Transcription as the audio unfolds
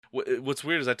What's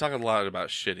weird is I talk a lot about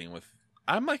shitting with.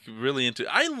 I'm like really into.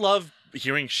 I love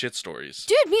hearing shit stories.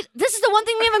 Dude, this is the one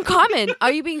thing we have in common.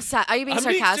 Are you being sarcastic?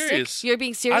 Being serious. You're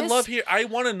being serious? I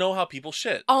want to know how people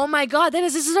shit. Oh my god,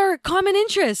 this is our common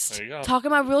interest. There you go. Talking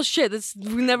about real shit.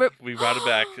 We brought it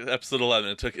back. Episode 11.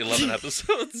 It took 11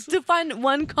 episodes. To find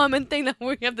one common thing that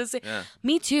we have to say. Yeah.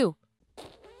 Me too.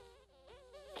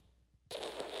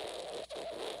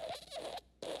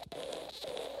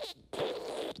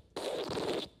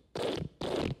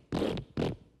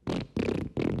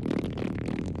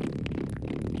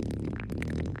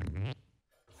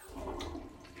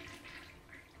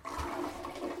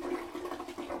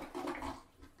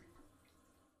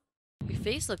 Your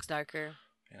face looks darker.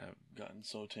 Yeah, I've gotten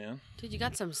so tan. Dude, you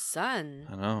got some sun.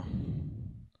 I know.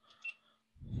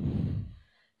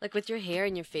 Like with your hair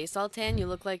and your face all tan, you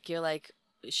look like you're like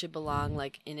should belong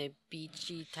like in a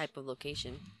beachy type of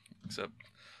location. Except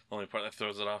the only part that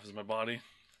throws it off is my body.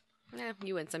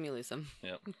 You win some, you lose some.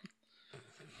 Yep.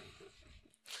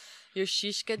 You're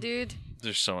shishka, dude.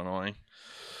 They're so annoying.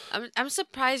 I'm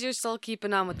surprised you're still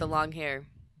keeping on with the long hair.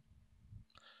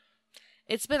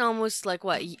 It's been almost like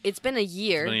what? It's been a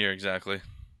year. It's been a year exactly.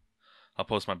 I'll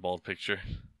post my bald picture.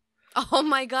 Oh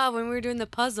my god, when we were doing the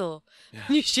puzzle, Yeah.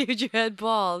 you shaved your head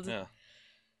bald. Yeah.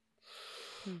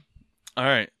 All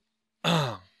right.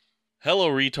 Hello,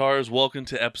 retards. Welcome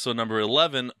to episode number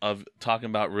 11 of Talking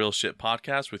About Real Shit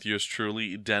podcast with yours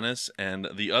truly, Dennis, and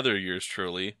the other yours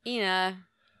truly, Ina.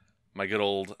 my good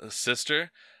old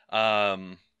sister. You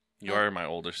are my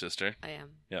older sister. I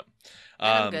am. Yep.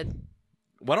 And I'm good.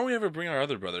 Why don't we ever bring our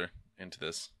other brother into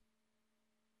this?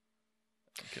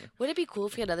 Okay. Would it be cool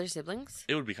if we had other siblings?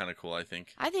 It would be kind of cool, I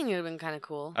think. I think it would have been kind of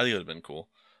cool. I think it would have been cool.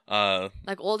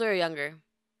 Like older or younger?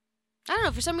 I don't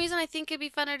know. For some reason, I think it'd be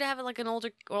funner to have like an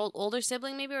older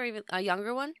sibling, maybe, or even a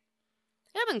younger one.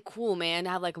 It'd have been cool, man,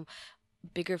 to have like a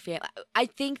bigger family. I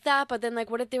think that, but then like,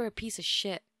 what if they were a piece of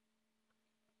shit?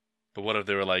 But what if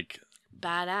they were like...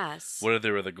 Badass. What if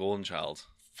they were the golden child?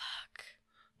 Fuck.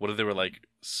 What if they were like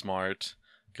smart,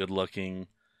 good-looking,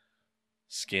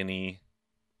 skinny?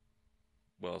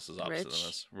 What else is opposite of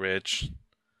this? Rich.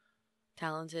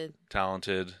 Talented.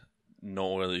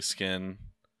 No oily skin.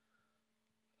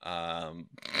 No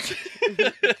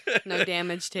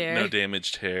damaged hair. No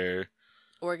damaged hair.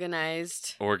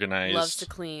 Organized. Loves to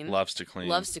clean. Loves to clean.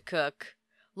 Loves to cook.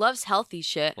 Loves healthy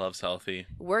shit. Loves healthy.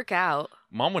 Work out.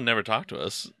 Mom would never talk to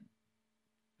us.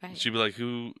 Right. She'd be like,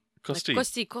 who? Kosti.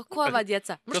 Kosti, kokova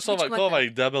djeca.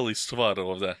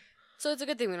 So it's a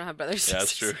good thing we don't have brothers. Yeah,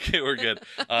 that's true. Okay, we're good.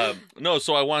 No,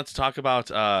 so I wanted to talk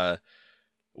about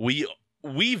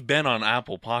we've been on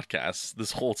Apple Podcasts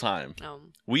this whole time.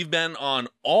 We've been on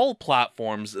all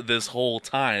platforms this whole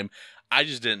time. I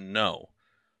just didn't know.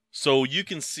 So you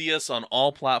can see us on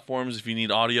all platforms if you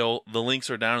need audio. The links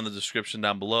are down in the description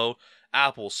down below.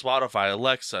 Apple, Spotify,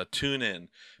 Alexa, TuneIn,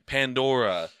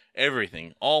 Pandora,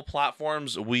 everything. All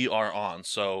platforms we are on.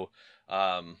 So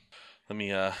I'm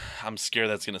scared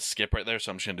that's going to skip right there,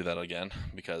 so I'm just going to do that again,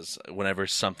 because whenever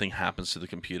something happens to the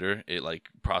computer, it like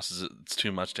processes it's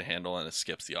too much to handle and it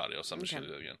skips the audio, so I'm just going to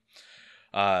do that again.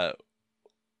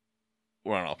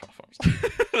 We're on all platforms.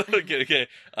 Okay.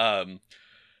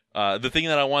 The thing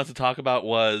that I wanted to talk about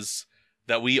was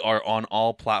that we are on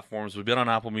all platforms. We've been on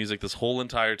Apple Music this whole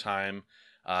entire time.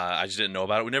 I just didn't know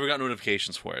about it. We never got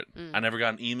notifications for it. I never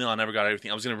got an email. I never got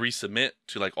everything. I was going to resubmit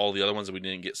to like all the other ones that we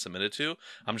didn't get submitted to.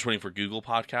 I'm just waiting for Google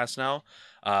Podcasts now.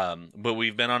 But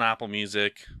we've been on Apple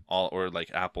Music, or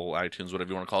like Apple, iTunes, whatever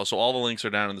you want to call it. So all the links are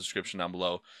down in the description down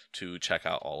below to check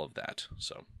out all of that.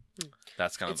 So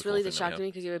that's kind of it's the cool really thing distracting me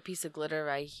because you have a piece of glitter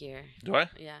right here. Do I?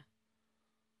 Yeah.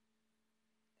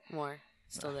 More.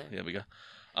 Still there. Yeah, we go.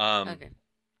 Okay.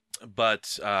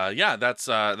 But yeah, that's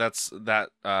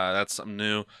something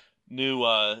new. New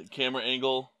camera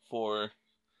angle for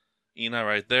Ina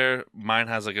right there. Mine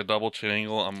has like a double chin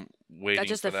angle. I'm waiting. That's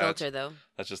just for a that. filter, though.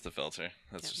 That's just the filter.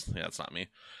 That's it's not me.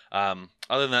 Other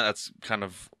than that, that's kind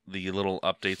of the little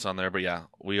updates on there. But yeah,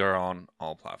 we are on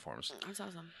all platforms. That's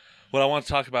awesome. What I want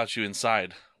to talk about you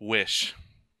inside Wish.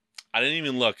 I didn't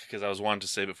even look because I was wanting to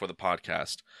save it for the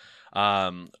podcast.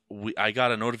 I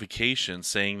got a notification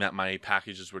saying that my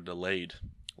packages were delayed.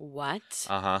 What?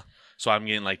 So I'm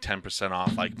getting like 10%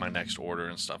 off like my next order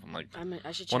and stuff. I'm like,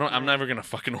 I should check I'm never gonna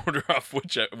fucking order off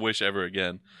Wish ever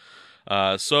again.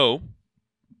 So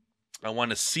I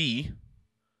want to see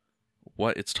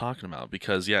what it's talking about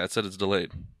because yeah, it said it's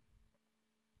delayed.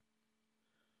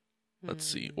 Let's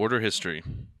see, order history.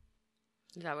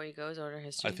 Is that where it goes? Order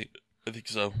history. I think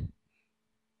so.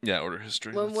 Yeah, order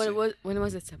history. When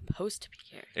was it supposed to be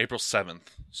here? April 7th.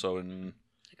 So in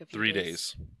Like a few 3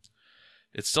 days.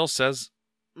 It still says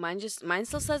Mine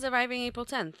still says arriving April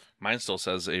 10th. Mine still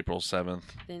says April 7th.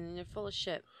 Then you're full of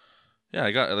shit. Yeah,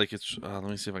 I got like it's. Let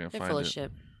me see if I can You're find full it. of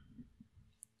shit.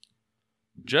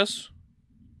 Jess,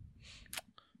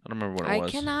 I don't remember what it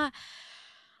was.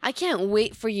 I can't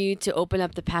wait for you to open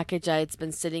up the package that's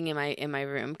been sitting in my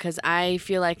room, because I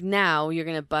feel like now you're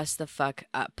gonna bust the fuck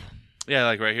up. Yeah,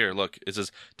 like right here. Look, it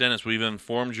says, Dennis, we've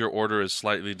informed your order is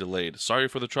slightly delayed. Sorry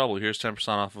for the trouble. Here's 10%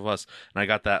 off of us. And I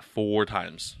got that 4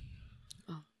 times.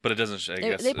 Oh. But it doesn't. I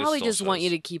guess they probably just want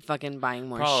you to keep fucking buying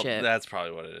more shit. That's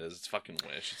probably what it is. It's fucking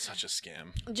Wish. It's such a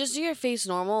scam. Just do your face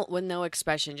normal with no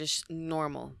expression. Just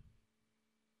normal.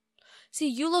 See,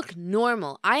 you look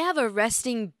normal. I have a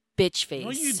resting bitch face.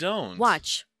 No, you don't.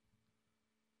 Watch.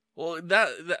 Well, this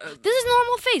is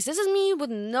normal face. This is me with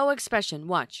no expression.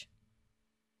 Watch.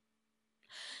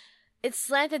 It's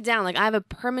slanted down like I have a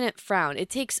permanent frown. It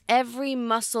takes every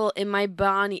muscle in my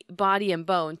body and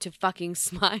bone to fucking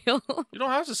smile. You don't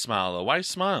have to smile, though. Why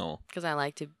smile? Because I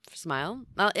like to smile.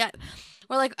 Yeah.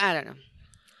 Or like, I don't know.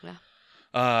 Yeah.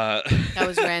 That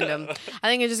was random. I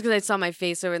think it's just because I saw my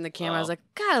face over in the camera. I was like,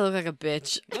 God, I look like a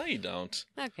bitch. No, you don't.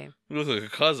 Okay. You look like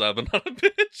a cuzza, but not a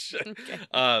bitch.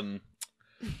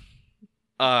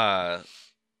 Okay.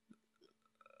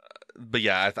 But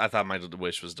yeah, I thought my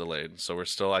Wish was delayed, so we're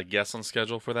still, I guess, on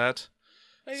schedule for that.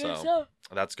 I guess so.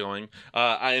 That's going.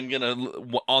 I am gonna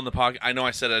on the podcast. I know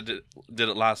I said I did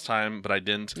it last time, but I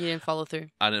didn't. You didn't follow through.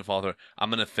 I didn't follow through.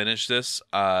 I'm gonna finish this.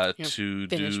 To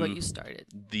finish do what you started.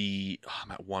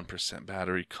 I'm at 1%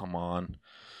 battery. Come on.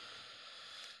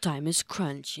 Time is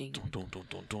crunching. Don't.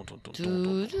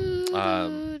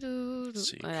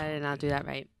 Let's see. I did not do that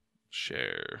right.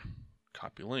 Share.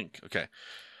 Copy link. Okay.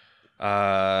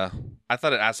 I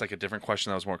thought it asked like a different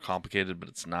question that was more complicated, but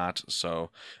it's not.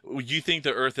 So, you think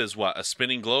the Earth is what? A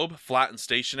spinning globe, flat and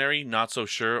stationary? Not so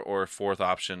sure. Or fourth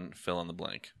option, fill in the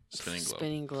blank. Spinning globe.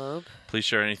 Spinning globe. Please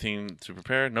share anything to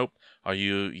prepare. Nope. Are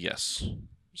you? Yes.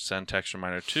 Send text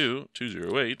reminder to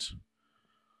 208.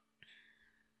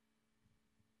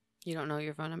 You don't know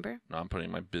your phone number? No, I'm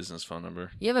putting my business phone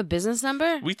number. You have a business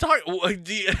number? We talked. We talked about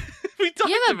this.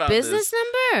 You have a business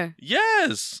number?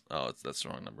 Yes. Oh, that's the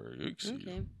wrong number. Oops.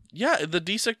 Okay. Yeah, the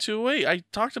DSEC 208. I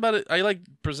talked about it. I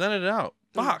presented it out.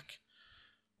 Fuck.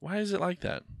 Why is it like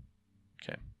that?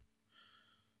 Okay.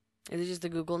 Is it just the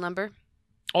Google number?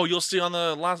 Oh, you'll see on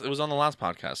the last. It was on the last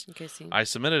podcast. Okay, see. I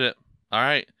submitted it. All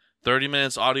right. 30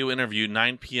 minutes audio interview,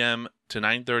 9 p.m. to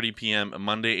 9:30 p.m.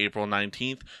 Monday, April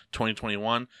 19th,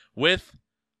 2021, with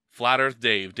Flat Earth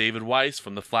David Weiss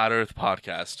from the Flat Earth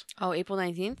Podcast. Oh, April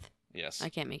 19th? Yes. I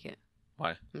can't make it.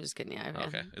 Why? I'm just kidding. Yeah.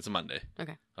 Okay. It's a Monday.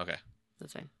 Okay.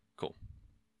 That's fine. Cool.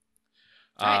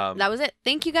 All right, that was it.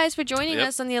 Thank you guys for joining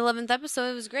us on the 11th episode.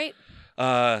 It was great.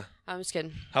 I'm just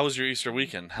kidding. How was your Easter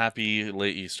weekend? Happy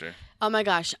late Easter. Oh my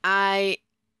gosh. I'm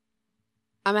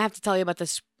going to have to tell you about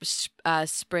the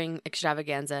spring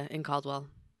extravaganza in Caldwell.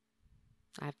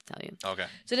 I have to tell you. Okay.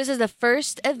 So this is the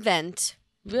first event,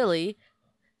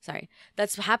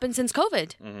 that's happened since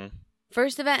COVID. Mm-hmm.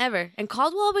 First event ever. And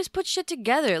Caldwell always puts shit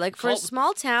together. Like, for a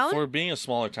small town. For being a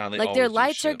smaller town, they like, always their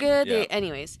lights are good. Yeah.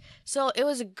 Anyways. So it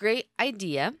was a great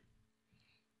idea.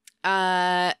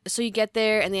 So you get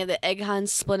there, and they have the egg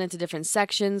hunts split into different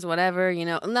sections, whatever,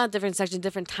 not different sections,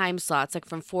 different time slots, like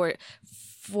from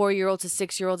 4-year-olds to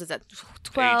 6-year-olds. It's at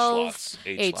 12.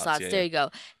 Eight slots. There you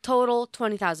go. Total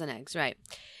 20,000 eggs, right?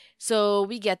 So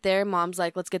we get there. Mom's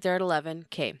like, let's get there at 11.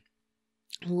 Okay.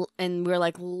 And we're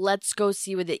like, let's go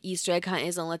see where the Easter egg hunt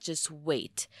is, and let's just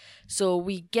wait. So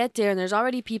we get there, and there's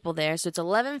already people there. So it's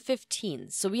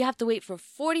 11:15. So we have to wait for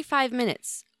 45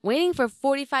 minutes. Waiting for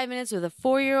 45 minutes with a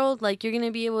 4-year-old, like, you're going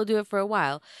to be able to do it for a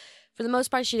while. For the most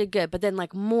part, she did good. But then,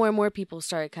 like, more and more people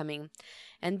started coming.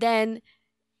 And then,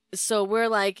 so we're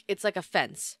like, it's like a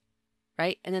fence,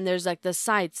 right? And then there's, like, the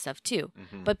side stuff, too.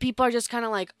 Mm-hmm. But people are just kind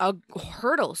of like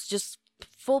hurdles, just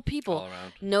full people. All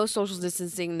around. No social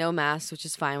distancing, no masks, which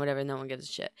is fine, whatever. No one gives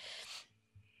a shit.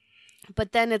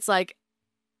 But then it's like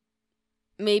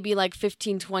maybe like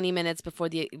 15, 20 minutes before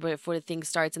the thing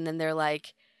starts. And then they're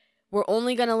like, we're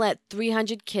only going to let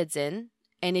 300 kids in.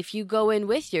 And if you go in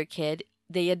with your kid,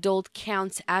 the adult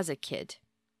counts as a kid.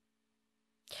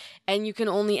 And you can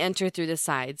only enter through the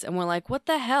sides. And we're like, what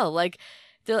the hell? Like,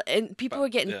 and people were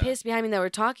getting pissed behind me that were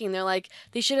talking. They're like,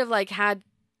 they should have like had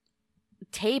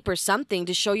tape or something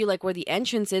to show you like where the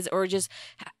entrance is, or just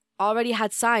already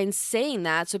had signs saying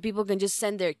that, so people can just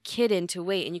send their kid in to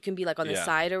wait, and you can be like on the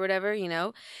side or whatever,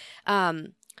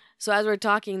 So as we're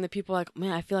talking, the people are like,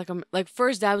 man, I feel like I'm like,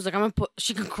 first dad was like,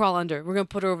 she can crawl under. We're going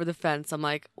to put her over the fence. I'm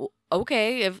like,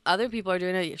 okay, if other people are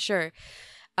doing it, sure.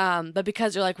 But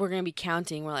because they're like, we're going to be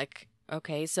counting, we're like,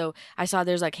 Okay, so I saw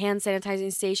there's like hand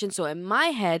sanitizing stations. So in my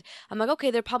head, I'm like, okay,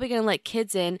 they're probably gonna let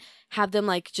kids in, have them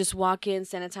like just walk in,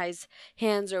 sanitize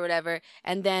hands or whatever,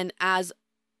 and then as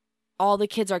all the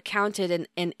kids are counted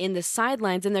and in the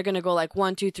sidelines, and they're gonna go like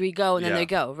 1, 2, 3, go, and then they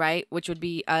go, right? Which would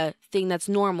be a thing that's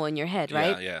normal in your head,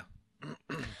 right? Yeah.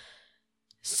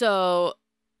 So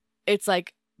it's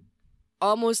like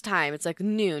almost time. It's like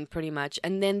noon pretty much,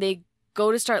 and then they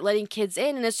go to start letting kids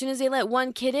in, and as soon as they let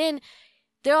one kid in,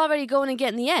 they're already going and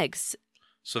getting the eggs.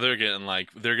 So they're getting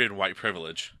white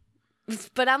privilege.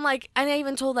 But I'm like, and I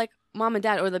even told like mom and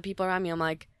dad or the people around me, I'm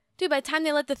like, dude, by the time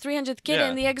they let the 300th kid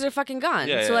in, the eggs are fucking gone.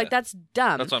 So like that's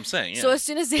dumb. That's what I'm saying. Yeah. So as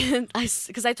soon as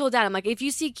because I told dad, I'm like, if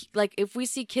we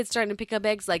see kids starting to pick up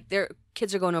eggs, like their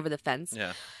kids are going over the fence.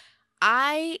 Yeah.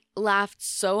 I laughed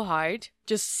so hard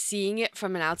just seeing it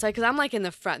from an outside because I'm like in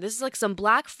the front. This is like some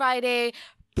Black Friday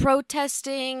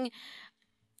protesting.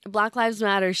 Black Lives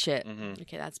Matter shit. Mm-hmm.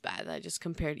 Okay, that's bad. I just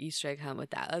compared Easter egg hunt with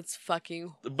that. That's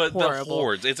fucking horrible. The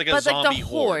hordes. It's like a zombie like the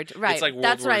horde. Right. It's like World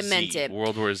that's War what Z. I meant it.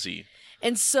 World War Z.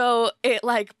 And so it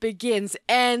like begins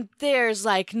and there's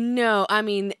like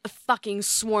fucking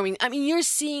swarming. I mean, you're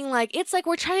seeing like, it's like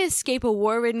we're trying to escape a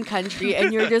war-ridden country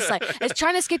and you're just like, it's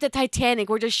trying to escape the Titanic.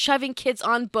 We're just shoving kids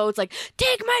on boats like,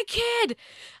 take my kid.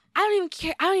 I don't even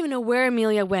care. I don't even know where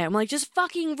Amelia went. I'm like, just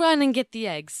fucking run and get the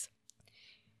eggs.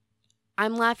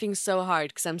 I'm laughing so hard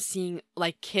because I'm seeing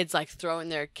like kids like throwing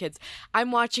their kids.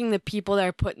 I'm watching the people that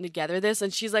are putting together this,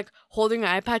 and she's like holding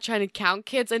her iPad trying to count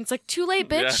kids, and it's like too late,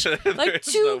 bitch. Yeah, like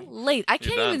too late. I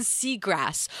can't even see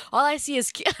grass. All I see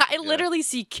is I literally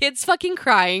see kids fucking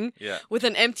crying with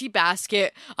an empty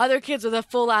basket, other kids with a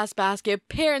full ass basket,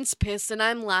 parents pissed, and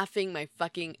I'm laughing my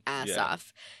fucking ass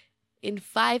off. In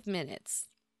 5 minutes,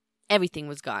 everything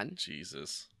was gone.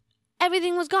 Jesus.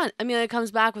 Everything was gone. Amelia comes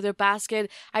back with her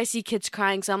basket. I see kids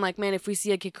crying, so I'm like, man, if we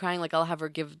see a kid crying, like I'll have her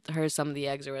give her some of the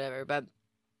eggs or whatever. But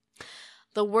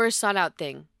the worst sought out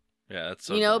thing. Yeah, that's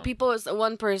so dumb.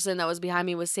 One person that was behind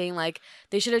me was saying like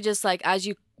they should have just like as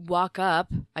you walk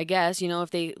up, I guess,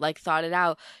 if they like thought it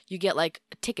out, you get like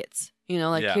tickets.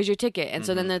 Here's your ticket. And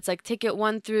so then it's like ticket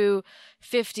 1 through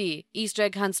 50. Easter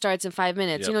egg hunt starts in 5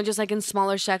 minutes. Just like in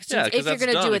smaller sections. If you're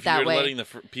going to do it that way. Letting the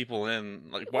people in,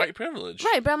 like white privilege.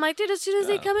 Right. But I'm like, dude, as soon as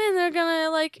they come in, they're going to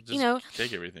like, just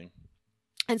take everything.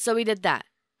 And so we did that.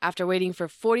 After waiting for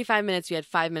 45 minutes, we had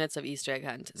 5 minutes of Easter egg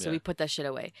hunt. So we put that shit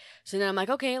away. So then I'm like,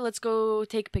 okay, let's go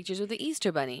take pictures with the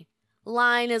Easter bunny.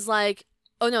 Line is like,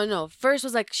 oh, no. First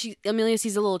was like Amelia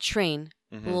sees a little train.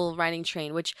 A little riding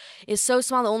train, which is so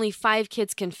small that only 5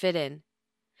 kids can fit in.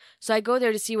 So I go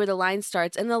there to see where the line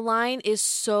starts, and the line is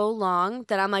so long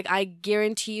that I'm like, I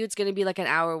guarantee you it's going to be like an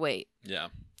hour wait. Yeah.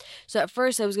 So at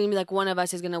first it was going to be like one of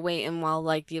us is going to wait, and while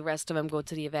like the rest of them go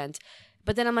to the event.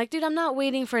 But then I'm like, dude, I'm not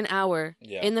waiting for an hour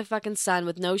in the fucking sun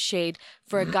with no shade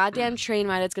for a goddamn train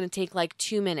ride that's going to take like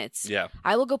 2 minutes. Yeah.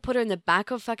 I will go put her in the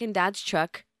back of fucking dad's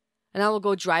truck. And I will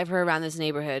go drive her around this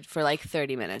neighborhood for like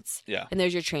 30 minutes. Yeah. And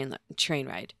there's your train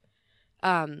ride.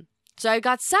 So I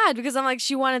got sad because I'm like,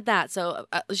 she wanted that. So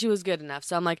she was good enough.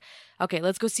 So I'm like, okay,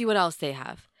 let's go see what else they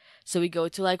have. So we go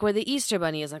to like where the Easter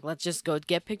bunny is. Like, let's just go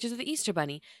get pictures of the Easter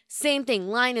bunny. Same thing.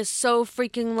 Line is so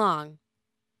freaking long.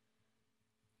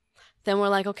 Then we're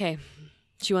like, okay,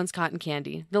 she wants cotton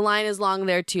candy. The line is long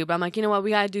there too. But I'm like, you know what? We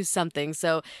got to do something.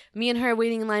 So me and her are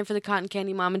waiting in line for the cotton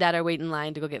candy. Mom and dad are waiting in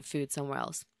line to go get food somewhere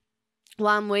else.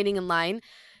 While I'm waiting in line,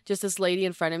 just this lady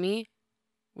in front of me,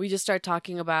 we just start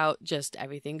talking about just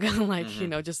everything. Like,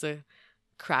 just the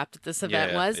crap that this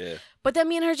event was. Yeah. But then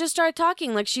me and her just started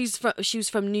talking. Like, she was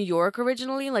from New York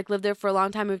originally, like lived there for a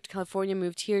long time, moved to California,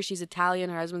 moved here. She's Italian.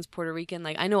 Her husband's Puerto Rican.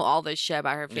 Like, I know all this shit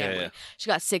about her family. Yeah. She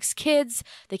got 6 kids.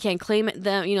 They can't claim it.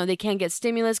 They can't get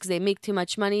stimulus because they make too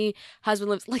much money.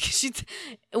 Husband lives like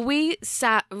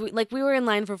we were in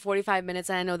line for 45 minutes,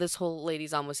 and I know this whole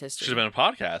lady's almost history. Should have been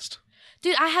a podcast.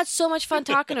 Dude, I had so much fun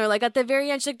talking to her. Like, at the very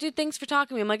end, she's like, dude, thanks for talking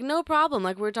to me. I'm like, no problem.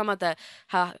 Like, we were talking about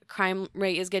how crime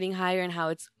rate is getting higher and how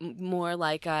it's more,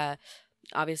 like,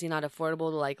 obviously not affordable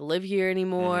to, like, live here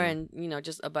anymore. And,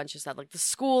 just a bunch of stuff. Like, the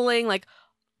schooling, like,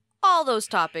 all those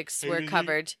topics were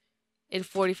covered in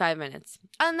 45 minutes.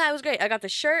 And that was great. I got the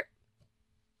shirt.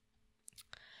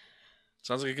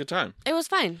 Sounds like a good time. It was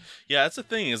fine. Yeah, that's the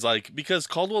thing is like, because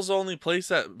Caldwell's the only place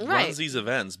that runs these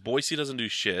events. Boise doesn't do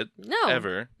shit. No.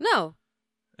 Ever. No.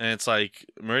 And it's like,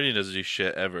 Meridian doesn't do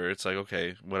shit ever. It's like,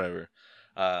 okay, whatever.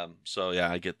 So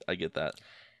yeah, I get that.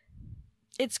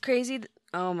 It's crazy.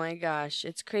 Oh my gosh.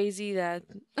 It's crazy that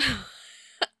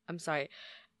I'm sorry.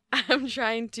 I'm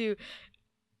trying to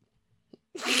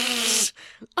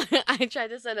I tried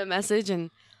to send a message and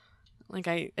like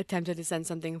I attempted to send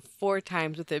something 4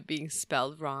 times with it being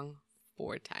spelled wrong.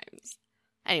 4 times.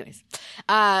 Anyways,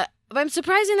 but I'm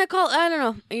surprised in the call. I don't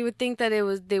know. You would think that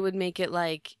they would make it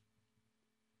like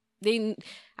I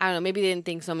don't know. Maybe they didn't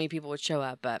think so many people would show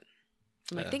up, but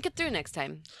I'm like, think it through next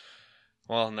time.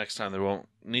 Well, next time there won't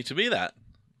need to be that.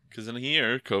 Because in a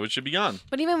year, COVID should be gone.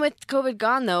 But even with COVID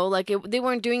gone, though, like they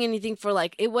weren't doing anything for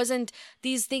like it wasn't.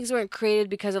 These things weren't created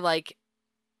because of like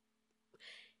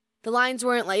the lines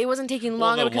weren't like it wasn't taking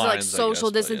longer because of like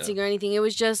social distancing or anything. It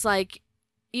was just like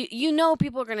you know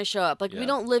people are gonna show up. Like we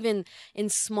don't live in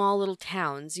small little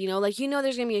towns. You know, like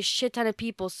there's gonna be a shit ton of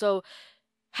people. So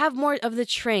have more of the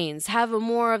trains. Have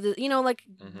more of the like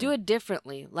do it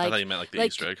differently. Like I thought you meant like the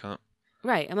Easter egg hunt.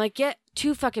 Right. I'm like, get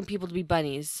 2 fucking people to be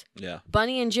bunnies. Yeah.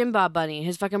 Bunny and Jim Bob Bunny,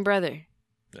 his fucking brother.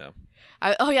 Yeah.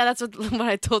 That's what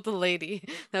I told the lady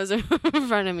that was in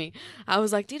front of me. I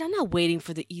was like, dude, I'm not waiting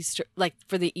for the Easter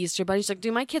bunny. She's like,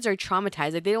 dude, my kids are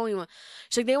traumatized. Like they don't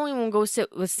even go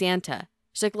sit with Santa.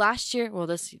 She's like, last year, well,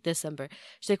 this December,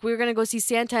 she's like, we were gonna go see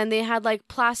Santa, and they had like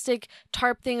plastic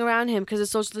tarp thing around him because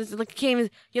it's social. Like, you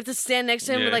have to stand next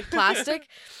to him with like plastic.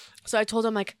 So I told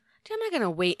him like, dude, I'm not gonna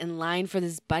wait in line for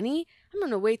this bunny. I'm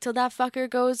gonna wait till that fucker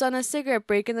goes on a cigarette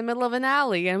break in the middle of an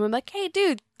alley. And I'm like, hey,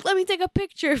 dude, let me take a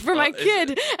picture for my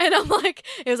kid. And I'm like,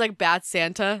 it was like Bad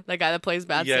Santa, the guy that plays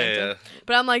Bad Santa. Yeah.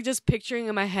 But I'm like just picturing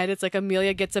in my head, it's like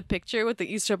Amelia gets a picture with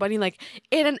the Easter bunny like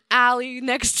in an alley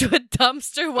next to a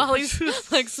dumpster while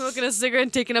he's like smoking a cigarette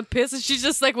and taking a piss, and she's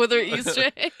just like with her Easter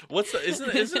egg. Isn't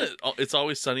it? It's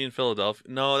Always Sunny in Philadelphia.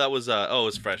 No, that was it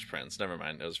was Fresh Prince. Never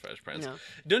mind, it was Fresh Prince. No.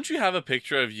 Don't you have a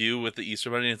picture of you with the Easter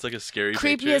bunny? It's like a scary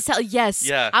creepy picture. As hell. Yes.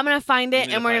 Yeah. I'm gonna find it,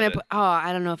 and we're gonna.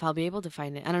 I don't know if I'll be able to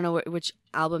find it. I don't know which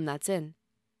album that's in.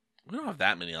 We don't have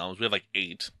that many albums. We have like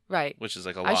 8. Right. Which is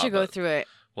like a lot. I should go through it.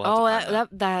 We'll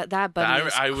that bunny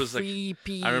is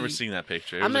creepy. I remember seeing that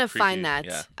picture. I'm gonna find that.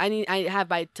 Yeah. I have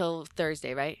by till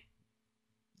Thursday, right?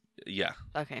 Yeah.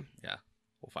 Okay. Yeah,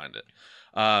 we'll find it.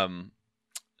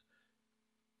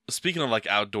 Speaking of like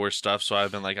outdoor stuff, so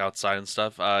I've been like outside and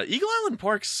stuff. Eagle Island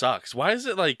Park sucks. Why is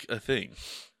it like a thing?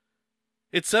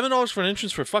 It's $7 for an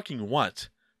entrance for fucking what?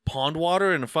 Pond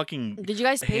water and a fucking Did you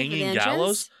guys pay for the entrance?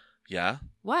 Gallows? Yeah.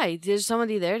 Why? There's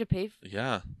somebody there to pay?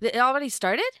 Yeah. It already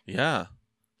started? Yeah.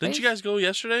 Didn't you guys go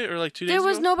yesterday or like 2 days ago? There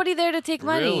was nobody there to take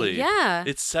money. Really? Yeah.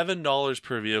 It's $7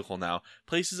 per vehicle now.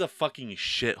 Place is a fucking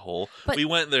shithole. We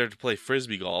went there to play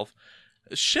frisbee golf.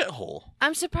 A shithole.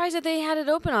 I'm surprised that they had it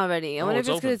open already. I wonder if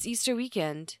it's because it's Easter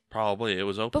weekend. Probably. It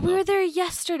was open. But we were there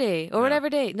yesterday or whatever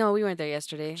day. No, we weren't there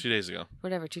yesterday. 2 days ago.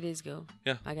 Whatever, 2 days ago.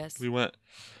 Yeah. I guess. We went.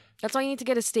 That's why you need to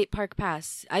get a state park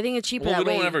pass. I think it's cheaper that way.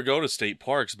 Well, we don't ever go to state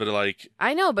parks, but like...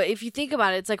 I know, but if you think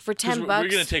about it, it's like for $10. We're going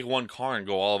to take one car and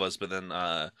go all of us, but then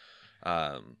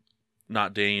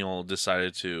not Daniel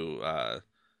decided to...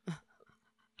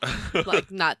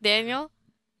 Like, not Daniel?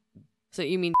 So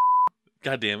you mean...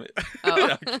 God damn it. Oh.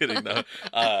 I'm kidding, though.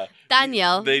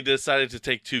 Daniel. They decided to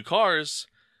take 2 cars,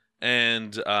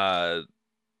 and... we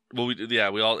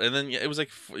all... And then it was like...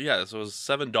 Yeah, so it was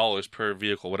 $7 per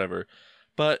vehicle, whatever.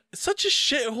 But it's such a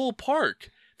shithole park.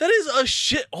 That is a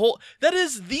shithole. That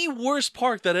is the worst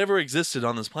park that ever existed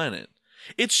on this planet.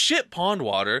 It's shit pond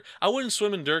water. I wouldn't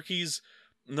swim in Durkee's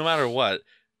no matter what.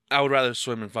 I would rather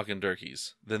swim in fucking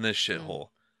Durkee's than this shithole.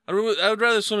 I would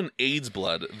rather swim in AIDS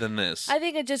blood than this. I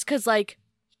think it's just because, like...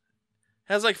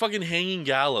 Has, like, fucking hanging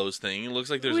gallows thing. It looks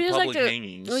like there's public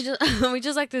hangings. We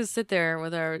just like to sit there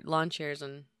with our lawn chairs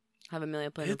and have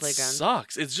Amelia play in the playground. It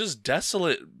sucks. It's just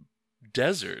desolate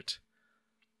desert.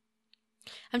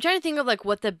 I'm trying to think of like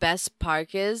what the best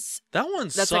park is. That one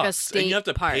that's sucks. Like a state and you have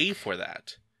to park. pay for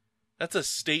that. That's a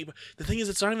state. The thing is,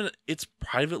 it's not even. It's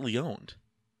privately owned.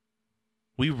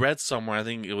 We read somewhere. I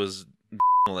think it was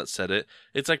that said it.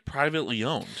 It's like privately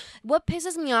owned. What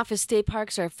pisses me off is state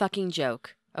parks are a fucking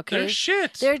joke. Okay, they're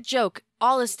shit. They're a joke.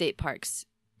 All the state parks.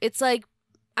 It's like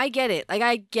I get it. Like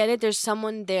I get it. There's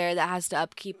someone there that has to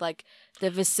upkeep like the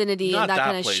vicinity not and that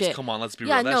kind of place. shit. Come on, let's be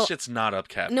real. That shit's not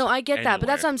upkept. No, I get anywhere. that, but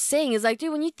that's what I'm saying. Is like,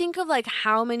 dude, when you think of like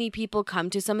how many people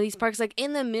come to some of these parks, like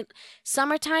in the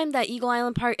summertime, that Eagle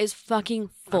Island Park is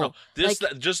fucking full.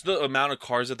 Just the amount of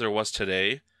cars that there was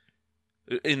today,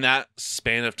 in that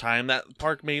span of time, that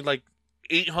park made like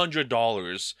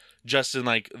 $800 just in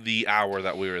like the hour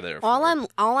that we were there. All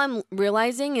I'm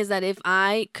realizing is that if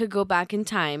I could go back in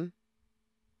time.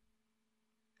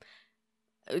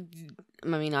 I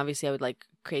mean, obviously, I would like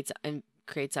create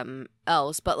something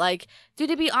else, but like, dude,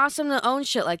 it'd be awesome to own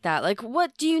shit like that. Like,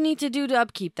 what do you need to do to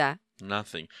upkeep that?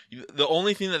 Nothing. The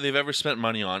only thing that they've ever spent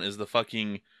money on is the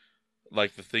fucking,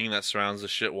 like, the thing that surrounds the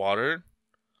shit water,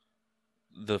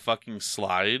 the fucking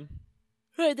slide.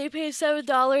 Right, they pay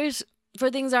 $7 for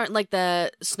things aren't like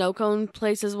the snow cone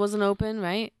places wasn't open,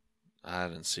 right? I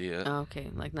didn't see it. Oh, okay,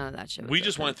 like none of that shit. We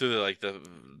just went through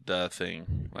the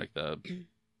thing, like the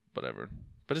whatever.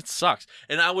 But it sucks.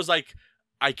 And I was like,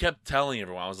 I kept telling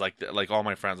everyone, I was like all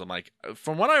my friends, I'm like,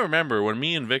 from what I remember, when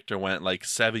me and Victor went like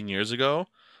 7 years ago,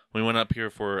 we went up here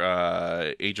for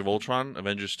Age of Ultron,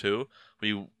 Avengers 2.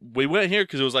 We went here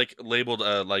because it was like labeled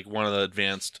like one of the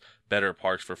advanced better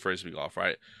parks for frisbee golf,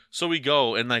 right? So we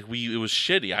go and like it was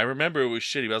shitty. I remember it was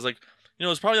shitty, but I was like, it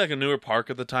was probably like a newer park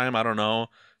at the time. I don't know.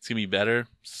 It's gonna be better.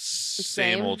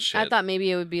 Same old shit. I thought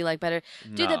maybe it would be like better.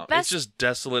 Dude, no, the best. It's just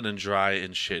desolate and dry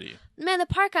and shitty. Man, the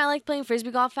park I liked playing frisbee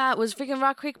golf at was freaking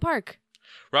Rock Creek Park.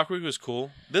 Rock Creek was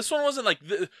cool. This one wasn't like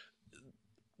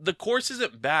the course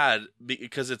isn't bad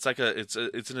because it's like it's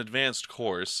an advanced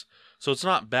course, so it's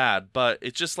not bad. But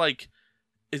it's just like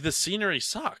the scenery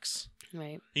sucks.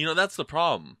 Right. That's the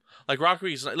problem. Like Rock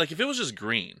Creek, like if it was just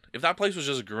green, if that place was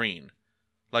just green,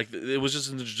 like it was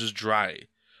just dry.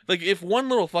 Like if one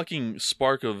little fucking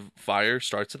spark of fire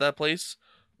starts at that place,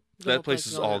 that place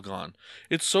is all gone.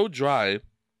 It's so dry.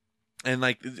 And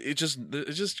like it's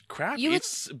just crap.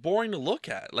 It's boring to look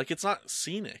at. Like it's not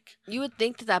scenic. You would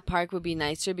think that park would be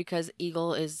nicer because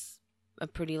Eagle is a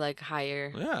pretty like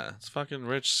higher. Yeah, it's fucking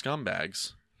rich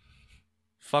scumbags.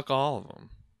 Fuck all of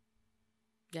them.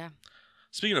 Yeah.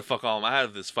 Speaking of fuck all of them, I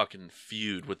have this fucking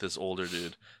feud with this older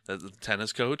dude, the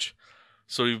tennis coach.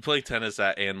 So we play tennis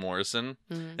at Ann Morrison,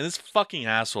 and this fucking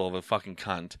asshole of a fucking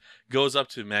cunt goes up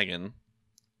to Megan,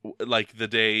 like the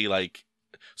day like.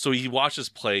 So he watched us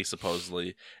play, supposedly,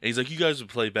 and he's like, you guys would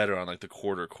play better on, like, the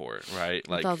quarter court, right?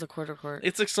 Like, that was a quarter court.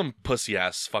 It's like some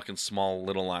pussy-ass fucking small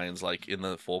little lines, like, in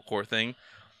the full court thing.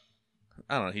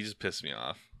 I don't know, he just pissed me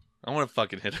off. I want to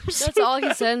fucking hit him. That's all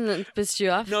he said and pissed you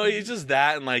off? No, it's just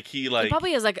that, and, like, he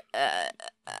probably has, like,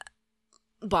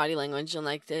 body language, and,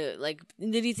 like,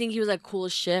 did he think he was, like, cool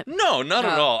as shit? No, not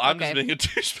at all. I'm just being a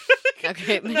douchebag.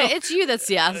 Okay, no. It's you that's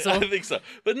the asshole. I think so.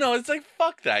 But no, it's like,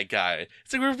 fuck that guy.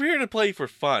 It's like, we're here to play for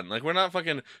fun. Like, we're not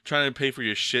fucking trying to pay for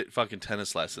your shit fucking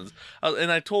tennis lessons.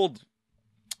 And I told,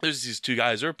 there's these two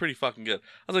guys, they're pretty fucking good.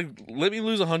 I was like, let me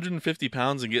lose 150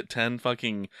 pounds and get 10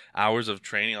 fucking hours of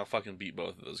training. I'll fucking beat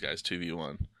both of those guys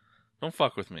 2v1. Don't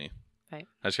fuck with me. Right.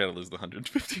 I just gotta lose the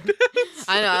 150 pounds.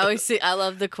 I know. I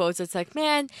love the quotes. It's like,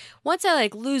 man, once I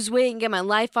like lose weight and get my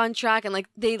life on track, and like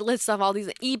they list off all these,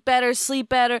 eat better, sleep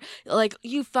better. Like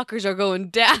you fuckers are going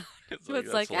down. It's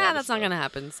like that's not gonna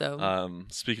happen. So,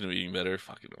 speaking of eating better,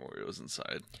 fucking Oreos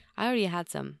inside. I already had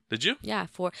some. Did you? Yeah,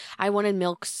 I wanted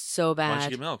milk so bad. Why'd you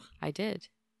get milk? I did.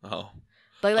 Oh.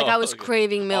 But like I was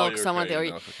craving milk, so I wanted the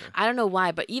Oreo. Okay. I don't know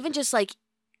why, but even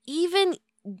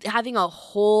having a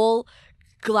whole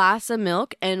glass of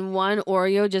milk and one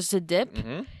Oreo just to dip,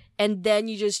 and then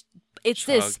you just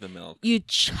chug the milk. You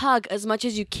chug as much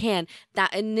as you can.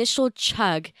 That initial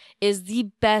chug is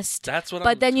the best. That's what.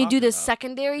 But then you do the about.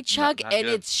 Secondary chug, not and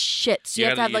good. it's shit. So you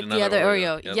have to have like the other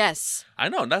Oreo. Yep. Yes, I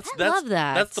know. That's love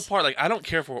that. That's the part. Like I don't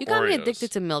care for Oreos. You got me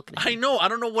addicted to milk now. I know. I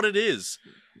don't know what it is.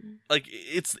 Like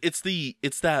it's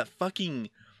that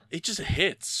fucking. It just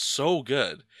hits so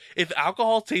good. If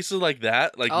alcohol tasted like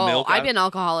that, like milk. I'd be an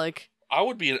alcoholic. I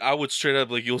would straight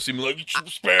up, like, you'll see me like,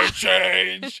 spare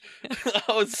change.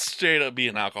 I would straight up be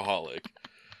an alcoholic.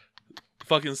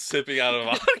 Fucking sipping out of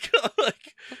vodka,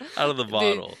 like, out of the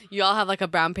bottle. Dude, you all have, like, a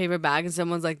brown paper bag, and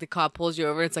someone's, like, the cop pulls you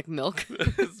over, it's, like, milk.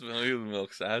 It's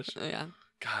milk sash. Oh, yeah.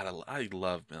 God, I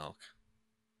love milk.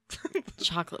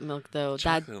 Chocolate milk, though.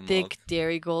 That thick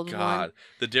Dairy Gold one. God.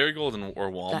 The Dairy Gold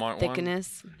or Walmart that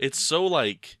thickness. One. It's so,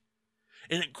 like,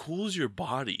 and it cools your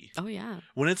body. Oh, yeah.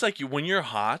 When it's, like, when you're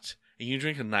hot... and you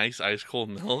drink a nice ice cold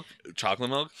milk,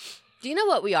 chocolate milk. Do you know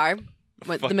what we are?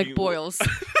 The McBoyles.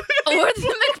 We're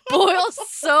the McBoyles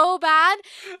so bad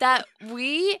that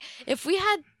if we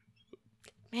had,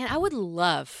 man, I would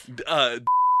love.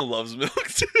 Loves milk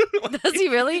too. Like, does he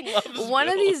really? One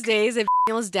milk. of these days, if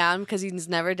was down because he's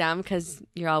never down because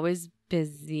you're always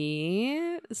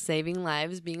busy saving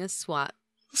lives, being a SWAT.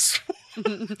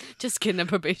 Just kidding, I'm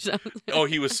probation. Oh,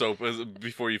 he was so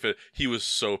before you fit. He was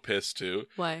so pissed too.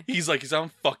 Why? He's like,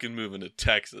 I'm fucking moving to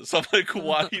Texas. I'm like,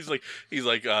 why? He's like,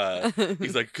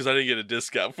 because I didn't get a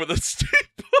discount for the state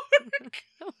park.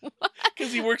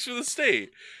 Because he works for the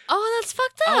state. Oh, that's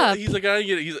fucked up. He's like, I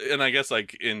didn't get it. And I guess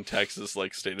like in Texas,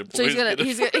 like state employees.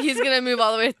 So he's gonna move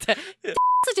all the way to. Yeah.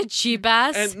 Such a cheap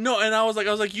ass. And I was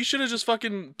like, you should have just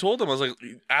fucking told them. I was like,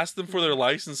 ask them for their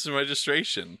license and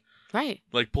registration. Right.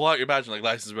 Like, pull out your badge and, like,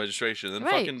 license and registration. Then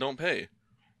fucking don't pay.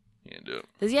 You can't do it.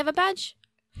 Does he have a badge?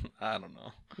 I don't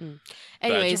know.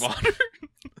 Anyways, badge of honor.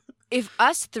 If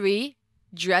us three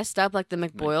dressed up like the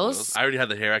McBoyles. I already had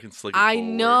the hair. I can slick it I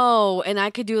forward. know. And I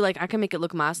could do, like, I can make it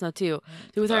look Masno, too.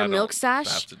 With our milk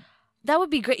stash. That would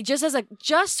be great.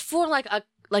 Just for like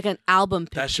an album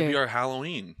picture. That should be our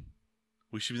Halloween.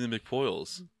 We should be the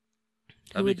McPoyles.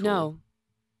 Who would know?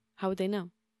 How would they know?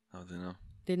 How would they know?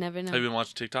 They never know. Have you been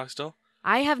watching TikTok still?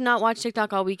 I have not watched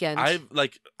TikTok all weekend. I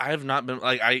have not been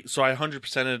I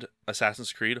 100%ed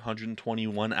Assassin's Creed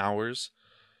 121 hours.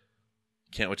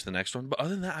 Can't wait to the next one. But other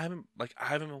than that, I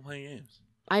haven't been playing games.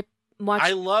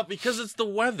 I love because it's the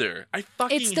weather. I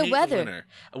fucking hate the winter.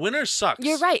 Winter sucks.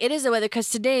 You're right. It is the weather because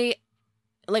today,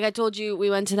 like I told you, we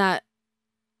went to that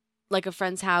like a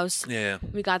friend's house. Yeah.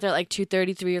 We got there at like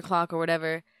 2:30, 3 o'clock or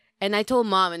whatever. And I told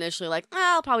Mom initially like,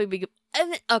 I'll probably be good.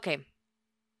 Okay.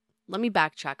 Let me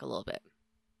backtrack a little bit.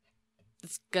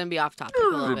 It's going to be off topic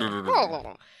a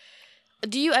little bit.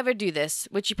 Do you ever do this?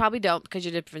 Which you probably don't because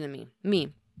you're different than me.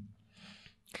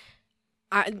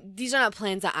 These are not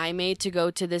plans that I made to go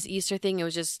to this Easter thing. It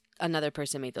was just another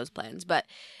person made those plans. But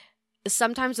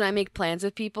sometimes when I make plans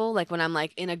with people, like when I'm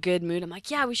like in a good mood, I'm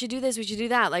like, yeah, we should do this, we should do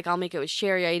that. Like I'll make it with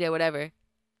Sherry, Aida, whatever.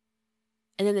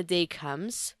 And then the day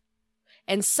comes.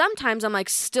 And sometimes I'm like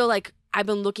still like, I've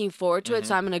been looking forward to it,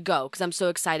 so I'm going to go because I'm so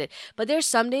excited. But there's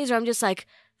some days where I'm just like,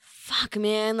 fuck,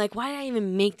 man. Like, why did I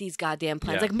even make these goddamn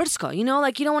plans? Yeah. Like, Mrsko, you know?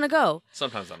 Like, you don't want to go.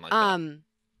 Sometimes I'm like that.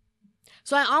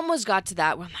 So I almost got to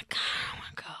that where I'm like, God, I don't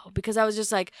want to go. Because I was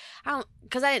just like,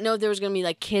 because I didn't know there was going to be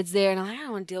like kids there. And I'm like, I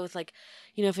don't want to deal with like,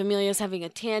 you know, if Amelia's having a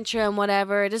tantrum,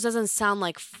 whatever. It just doesn't sound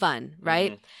like fun,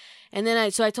 right? And then I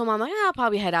told Mom, like, I'll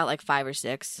probably head out like 5 or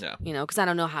 6. Yeah. You know, because I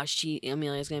don't know how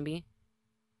Amelia's going to be.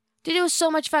 Dude, it was so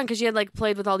much fun because she had like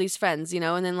played with all these friends, you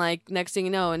know, and then like next thing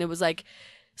you know, and it was like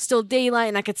still daylight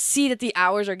and I could see that the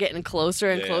hours are getting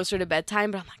closer and closer to bedtime,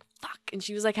 but I'm like, fuck. And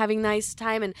she was like having nice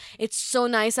time and it's so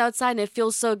nice outside and it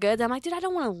feels so good. I'm like, dude, I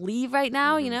don't want to leave right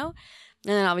now, you know?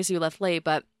 And then obviously we left late,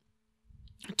 but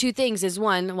 2 things is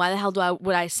one, why the hell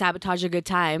would I sabotage a good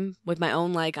time with my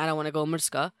own, like, I don't want to go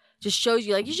Mrsko? Just shows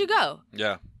you like, you should go.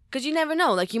 Yeah. Because you never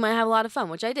know. Like you might have a lot of fun,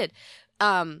 which I did.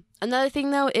 Another thing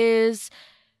though is,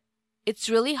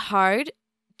 it's really hard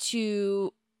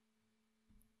to,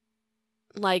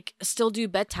 like, still do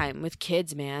bedtime with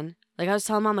kids, man. Like, I was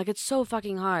telling Mom, like, it's so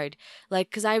fucking hard. Like,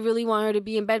 because I really want her to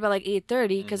be in bed by, like,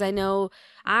 8:30, because I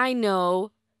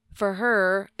know for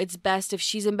her, it's best if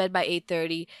she's in bed by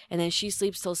 8:30, and then she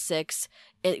sleeps till 6,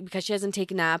 because she hasn't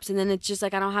taken naps, and then it's just,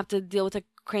 like, I don't have to deal with a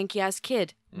cranky-ass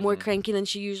kid. More cranky than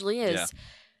she usually is. Yeah.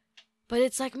 But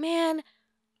it's like, man,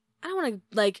 I don't want to,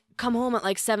 like, come home at,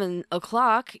 like, 7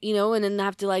 o'clock, you know, and then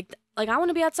have to, like I want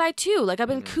to be outside, too. Like, I've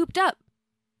been cooped up.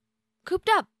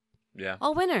 Yeah.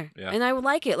 All winter. Yeah. And I would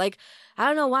like it. Like, I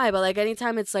don't know why, but, like,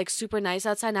 anytime it's, like, super nice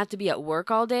outside and I have to be at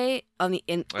work all day on the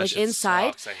inside.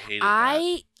 Sucks. I hate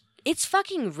that. It's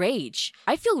fucking rage.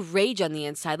 I feel rage on the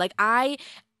inside. Like, I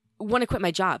want to quit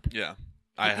my job. Yeah.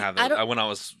 I have that. When I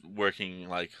was working,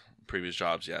 like, previous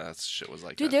jobs, yeah, that shit was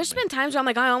like, dude, there's been times where I'm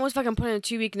like, I almost fucking put in a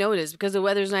 2-week notice because the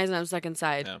weather's nice and I'm stuck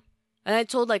inside. Yeah. And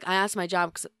I asked my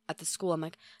job at the school, I'm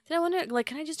like, did I wonder, like,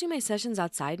 can I just do my sessions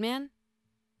outside, man?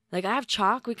 Like, I have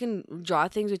chalk, we can draw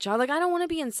things with chalk. Like, I don't want to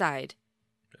be inside.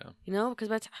 Yeah. You know,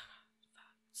 because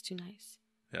it's too nice.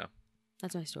 Yeah.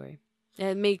 That's my story.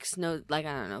 It makes I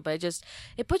don't know, but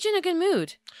it puts you in a good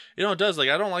mood. You know, it does. Like,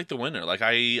 I don't like the winter. Like,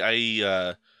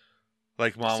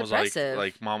 like mom was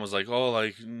like, oh,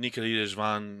 like Nicolita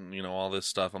Van, you know, all this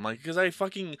stuff. I'm like, because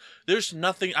there's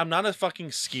nothing. I'm not a fucking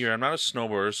skier. I'm not a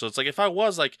snowboarder. So it's like, if I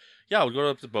was like, yeah, I would go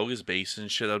up to Bogus Basin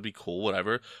and shit. That would be cool,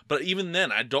 whatever. But even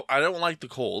then, I don't like the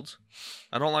cold.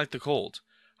 I don't like the cold.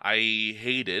 I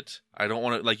hate it. I don't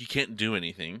want to, like, you can't do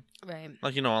anything. Right.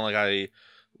 Like, you know, like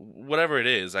whatever it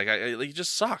is, like like it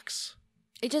just sucks.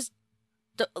 It just.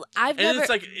 It's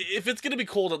like, if it's gonna be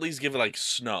cold, at least give it like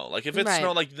snow. Like, if it's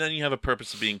snow, like, then you have a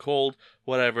purpose of being cold,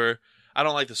 whatever. I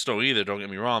don't like the snow either, don't get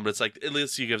me wrong, but it's like, at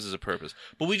least it gives us a purpose.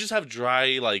 But we just have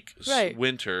dry, like,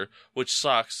 winter, which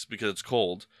sucks because it's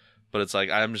cold. But it's like,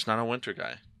 I'm just not a winter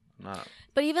guy. I'm not.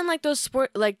 But even like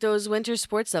those winter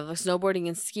sports stuff, like snowboarding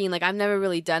and skiing, like, I've never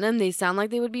really done them. They sound like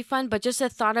they would be fun, but just the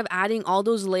thought of adding all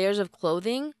those layers of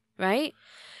clothing, right?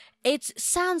 It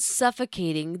sounds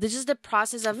suffocating. This is the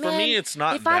process of, For me, it's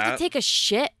not if I have to take a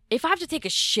shit, I have to take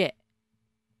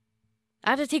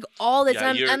all this,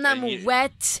 and I'm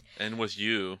wet. And with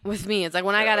you. With me, it's like,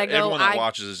 when I gotta go. Everyone that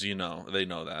watches, they know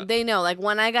that. They know, like,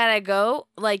 when I gotta go,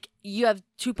 like, you have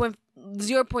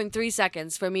 0.3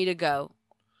 seconds for me to go.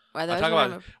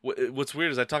 What's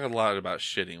weird is I talk a lot about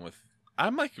shitting with.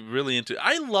 I'm like really into.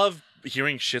 I love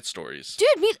hearing shit stories.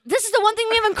 Dude, this is the one thing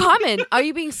we have in common. Are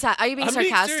you being sarcastic?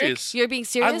 Being serious. You're being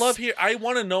serious? I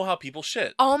want to know how people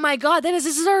shit. Oh my god, this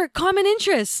is our common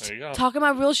interest. There you go. Talking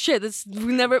about real shit.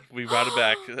 We brought it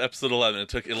back. Episode 11. It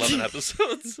took 11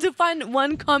 episodes. To find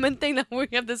one common thing that we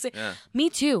have to say. Yeah. Me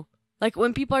too. Like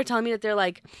when people are telling me that they're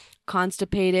like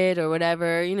constipated or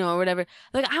whatever, or whatever.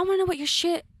 Like I want to know what your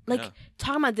shit, like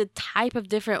talking about the type of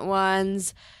different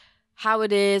ones, how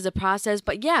it is, the process.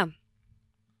 But yeah.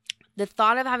 The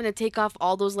thought of having to take off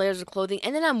all those layers of clothing,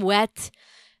 and then I'm wet,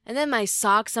 and then my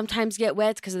socks sometimes get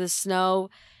wet because of the snow,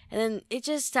 and then it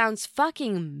just sounds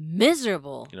fucking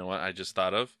miserable. You know what I just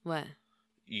thought of? What?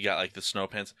 You got like the snow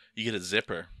pants. You get a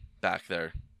zipper back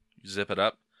there. You zip it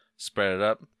up, spread it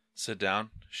up, sit down,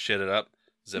 shit it up,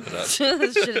 zip it up. Shit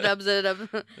it up, zip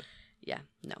it up. Yeah,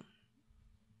 no.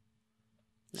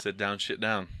 Sit down, shit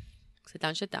down. Sit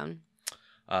down, shit down.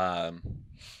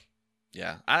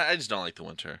 Yeah, I just don't like the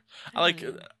winter.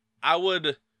 I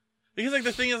would, because like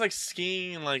the thing is like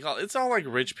skiing, like it's all like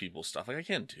rich people stuff. Like I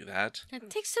can't do that. It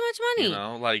takes so much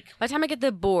money. Like by the time I get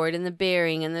the board and the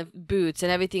bearing and the boots and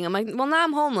everything, I'm like, well, now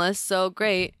I'm homeless, so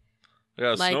great. I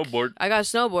got a snowboard. I got a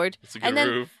snowboard. It's a good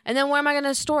roof. And then where am I going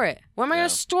to store it? Where am I going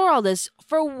to store all this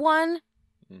for one,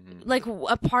 like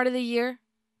a part of the year?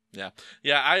 Yeah,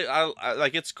 yeah. I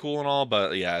like it's cool and all,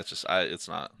 but yeah, it's just it's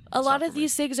not. A lot of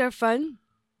these things are fun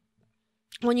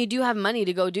when you do have money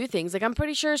to go do things. Like I'm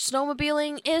pretty sure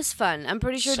snowmobiling is fun. I'm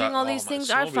pretty sure doing all these things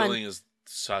are fun. Snowmobiling is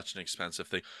such an expensive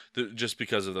thing, just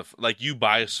because of you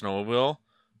buy a snowmobile,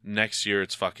 next year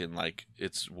it's fucking like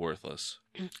it's worthless.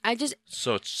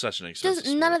 So it's such an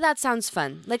expensive. None of that sounds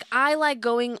fun. Like I like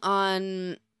going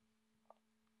on.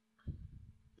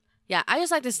 Yeah, I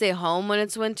just like to stay home when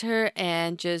it's winter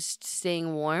and just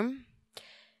staying warm.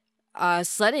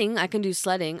 Sledding, I can do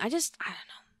sledding. I don't know.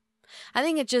 I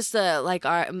think it's just like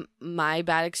my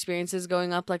bad experiences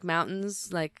going up like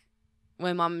mountains, like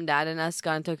when mom and dad and us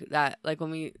got and took that, like when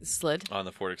we slid on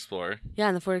the Ford Explorer. Yeah,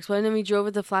 on the Ford Explorer, and then we drove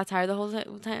with the flat tire the whole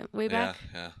time way back.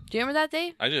 Yeah. Do you remember that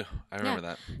day? I do. I remember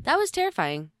that. That was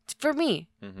terrifying for me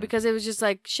because it was just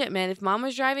like shit, man. If mom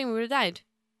was driving, we would have died.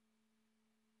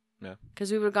 Yeah.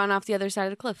 Because we would have gone off the other side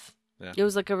of the cliff. Yeah. It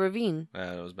was like a ravine.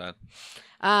 Yeah, it was bad.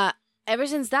 Ever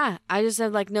since that, I just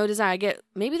have like no desire.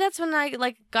 Maybe that's when I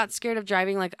like got scared of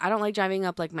driving. Like I don't like driving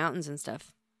up like mountains and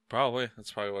stuff. Probably.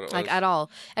 That's probably what it was. Like at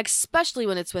all. Especially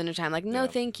when it's wintertime. Like no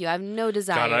thank you. I have no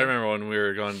desire. God, I remember when we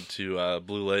were going to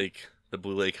Blue Lake, the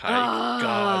Blue Lake hike.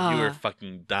 God, you were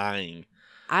fucking dying.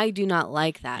 I do not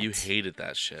like that. You hated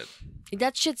that shit.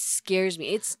 That shit scares me.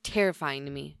 It's terrifying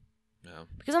to me. Yeah.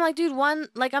 Because I'm like, dude,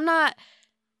 I'm not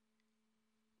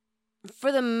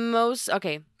for the most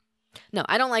okay. No,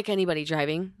 I don't like anybody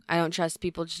driving. I don't trust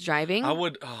people just driving. I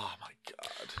would. Oh my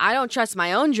god. I don't trust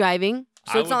my own driving,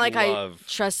 so it's not like I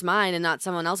trust mine and not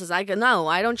someone else's. I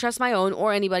don't trust my own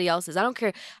or anybody else's. I don't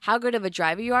care how good of a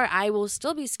driver you are. I will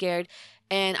still be scared,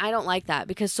 and I don't like that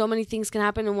because so many things can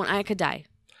happen, and I could die.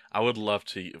 I would love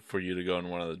for you to go in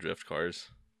one of the drift cars.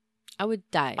 I would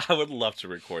die. I would love to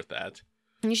record that.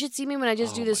 And you should see me when I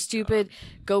just do this stupid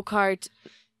go-kart.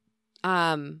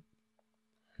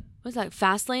 What's that?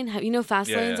 Fast lane? You know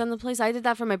fast lanes on the place? I did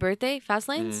that for my birthday. Fast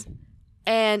lanes?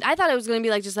 And I thought it was going to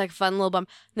be like just like fun little bump.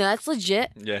 No, that's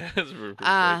legit. Yeah. It's really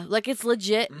like it's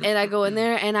legit. And I go in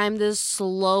there and I'm the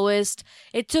slowest.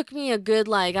 It took me a good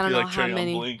like, I don't know how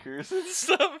many. On blinkers and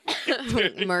stuff.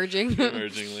 Merging.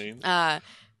 Merging lanes.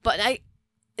 But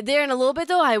there in a little bit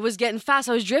though, I was getting fast.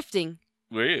 I was drifting.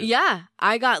 Were you? Yeah.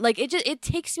 I got like, it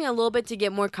takes me a little bit to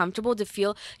get more comfortable to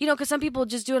feel, because some people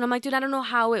just do it. I'm like, dude, I don't know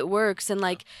how it works. And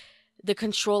like, the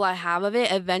control I have of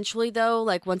it. Eventually, though,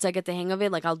 like once I get the hang of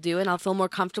it, like I'll do it and I'll feel more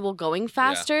comfortable going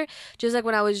faster. Yeah. Just like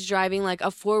when I was driving like a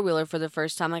 4-wheeler for the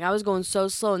first time, like I was going so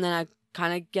slow and then I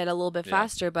kind of get a little bit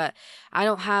faster, but I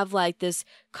don't have like this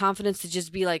confidence to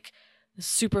just be like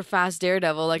super fast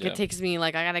daredevil. Like it takes me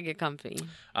like I gotta get comfy.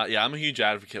 Yeah, I'm a huge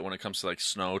advocate when it comes to like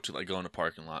snow to like go in a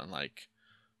parking lot and like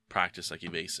practice like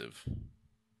evasive.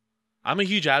 I'm a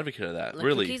huge advocate of that. Like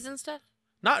really, cookies and stuff.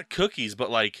 Not cookies,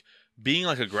 but like being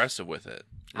like aggressive with it.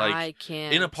 Like I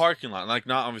can't in a parking lot, like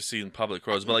not obviously in public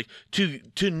roads, but like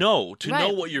to know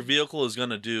what your vehicle is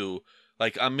gonna do.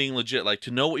 Like I'm being legit. Like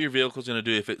to know what your vehicle is gonna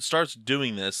do. If it starts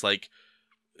doing this, like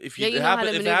if it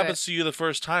happens to you the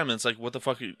first time, it's like what the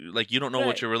fuck? Like you don't know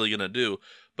what you're really gonna do.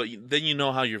 But then you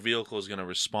know how your vehicle is gonna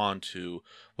respond to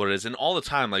what it is. And all the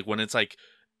time, like when it's like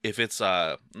if it's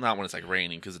not when it's like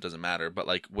raining because it doesn't matter, but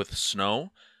like with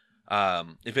snow.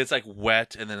 If it's like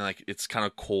wet and then like it's kind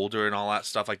of colder and all that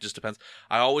stuff, like just depends.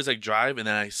 I always like drive and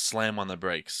then I slam on the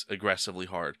brakes aggressively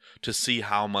hard to see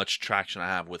how much traction I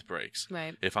have with brakes.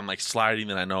 Right. If I'm like sliding,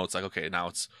 then I know it's like, okay, now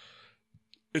it's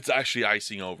it's actually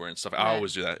icing over and stuff. I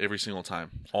always do that every single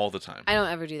time, all the time. I don't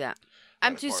ever do that.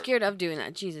 I'm too scared of doing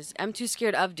that. Jesus, I'm too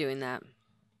scared of doing that.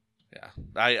 Yeah,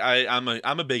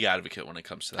 I'm a big advocate when it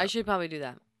comes to that. I should probably do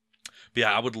that. But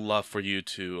yeah, I would love for you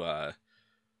to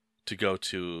go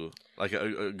to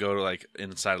like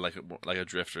inside like a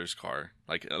drifter's car,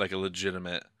 like a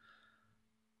legitimate,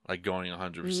 like going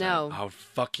 100%. No, I would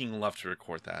fucking love to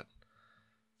record that.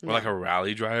 Or no. like a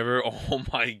rally driver. Oh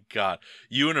my god,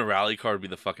 you in a rally car would be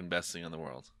the fucking best thing in the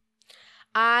world.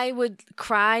 I would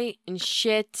cry and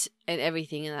shit and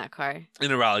everything in that car.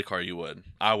 In a rally car, you would.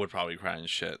 I would probably cry and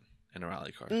shit in a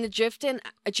rally car. In a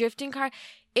drifting car,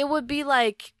 it would be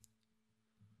like,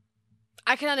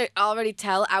 I can already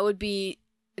tell I would be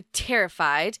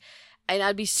terrified and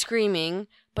I'd be screaming,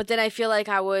 but then I feel like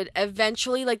I would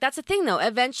eventually, like, that's the thing though,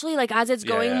 eventually, like, as it's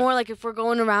going more, like, if we're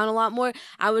going around a lot more,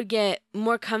 I would get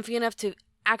more comfy enough to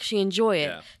actually enjoy it.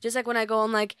 Yeah. Just like when I go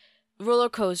on, like, roller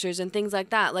coasters and things like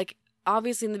that, like,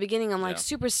 obviously in the beginning I'm like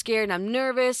super scared and I'm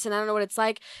nervous and I don't know what it's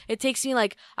like. It takes me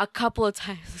like a couple of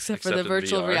times except for the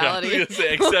virtual reality. I was gonna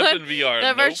say, except in VR.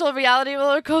 The virtual reality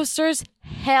roller coasters,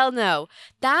 hell no.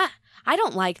 That, I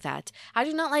don't like that. I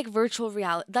do not like virtual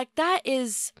reality. Like, that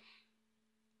is,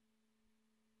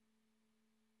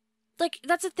 like,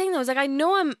 that's the thing though. It's like I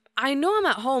know I'm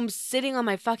at home sitting on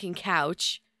my fucking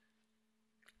couch.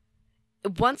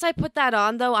 Once I put that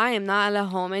on, though, I am not at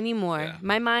home anymore. Yeah.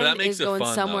 My mind is going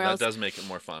somewhere else. That does make it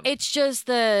more fun. It's just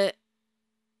I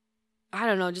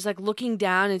don't know, just like looking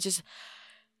down. It's just,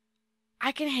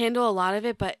 I can handle a lot of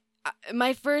it, but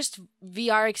my first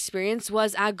VR experience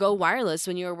was at Go Wireless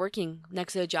when you were working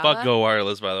next to Java. Fuck Go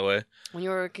Wireless, by the way. When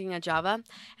you were working at Java,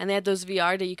 and they had those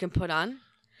VR that you can put on.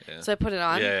 Yeah. So I put it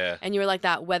on. Yeah. And you were like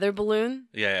that weather balloon.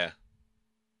 Yeah.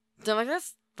 So I'm like,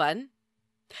 that's fun.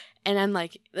 And I'm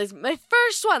like, this is my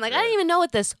first one. Like, I didn't even know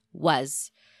what this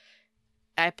was.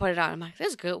 I put it on. I'm like, this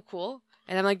is cool.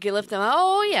 And I'm like, lift them.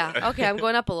 Oh, yeah. Okay, I'm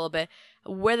going up a little bit.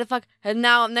 Where the fuck? And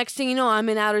now, next thing you know, I'm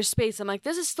in outer space. I'm like,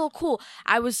 this is still cool.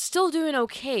 I was still doing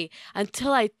okay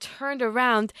until I turned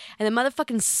around and the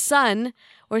motherfucking sun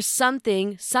or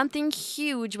something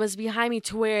huge was behind me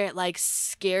to where it, like,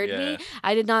 scared me.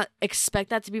 I did not expect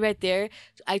that to be right there.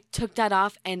 I took that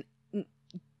off, and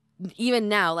even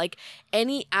now, like,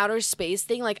 any outer space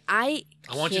thing, like, I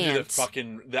want you to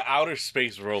do the outer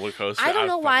space roller coaster. I don't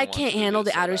know why I can't handle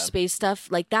the outer space stuff.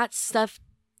 Like, that stuff.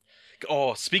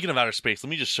 Oh, speaking of outer space,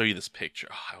 let me just show you this picture.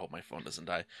 Oh, I hope my phone doesn't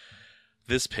die.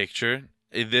 This picture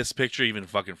even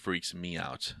fucking freaks me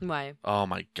out. Why? Oh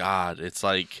my god. It's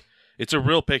like, it's a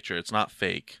real picture. It's not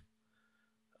fake.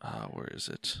 Where is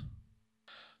it?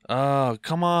 Oh,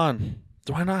 come on.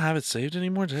 Do I not have it saved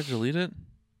anymore? Did I delete it?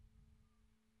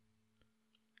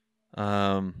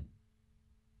 Let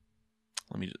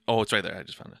me just, it's right there. I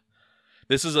just found it.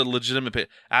 This is a legitimate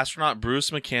astronaut Bruce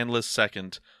McCandless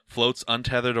II floats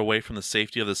untethered away from the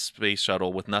safety of the space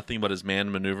shuttle with nothing but his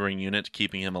manned maneuvering unit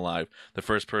keeping him alive. The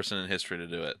first person in history to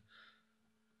do it.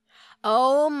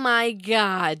 Oh my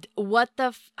god. What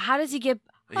the how does he get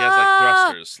He has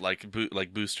like thrusters,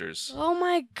 like boosters. Oh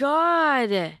my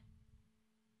god.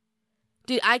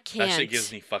 Dude, I can't. That shit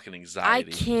gives me fucking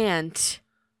anxiety. I can't.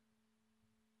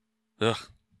 Ugh.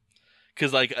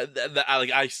 Because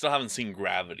I still haven't seen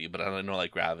Gravity, but I know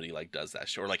like Gravity like does that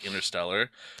shit, or like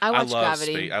Interstellar. I watched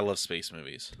Gravity. I love space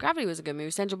movies. Gravity was a good movie.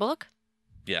 Sandra Bullock.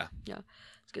 Yeah. It's a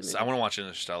good movie. So I want to watch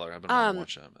Interstellar. I've been wanting to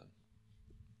watch that.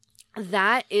 Man.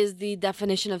 That is the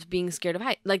definition of being scared of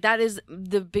heights. Like, that is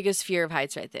the biggest fear of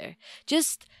heights right there.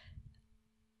 Just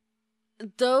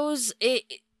those it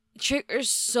triggers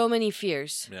so many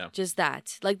fears. Yeah. Just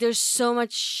that. Like, there's so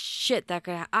much shit that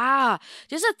could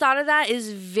just the thought of that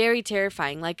is very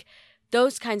terrifying. Like,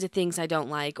 those kinds of things I don't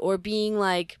like. Or being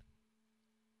like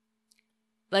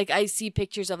I see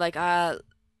pictures of like okay,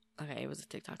 it was a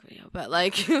TikTok video, but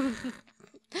like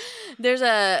there's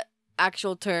a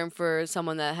actual term for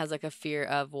someone that has like a fear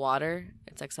of water.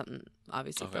 It's like something,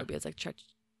 obviously phobia. It's like I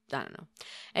don't know.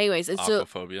 Anyways, it's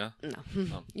aquaphobia.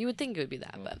 No. You would think it would be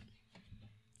that,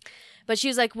 but she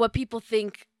was like, what people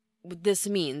think this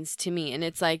means to me, and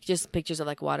it's like just pictures of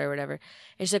like water or whatever.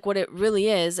 It's like what it really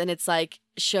is, and it's like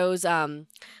shows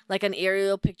like an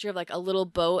aerial picture of like a little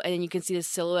boat, and then you can see the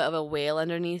silhouette of a whale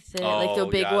underneath it, like the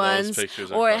big ones.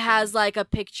 Or it has like a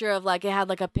picture of like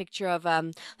like a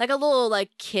little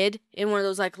like kid in one of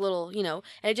those like little, and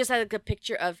it just had like a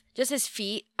picture of just his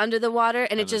feet under the water,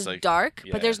 and it's just like, dark,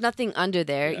 but there's nothing under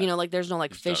there, like there's no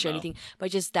like fish or anything,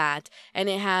 but just that, and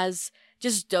it has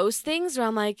just those things where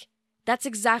I'm like, that's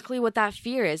exactly what that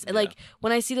fear is. Yeah. Like,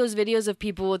 when I see those videos of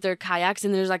people with their kayaks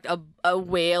and there's like a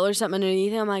whale or something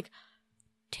underneath it, I'm like,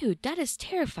 dude, that is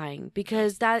terrifying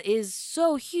because that is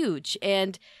so huge.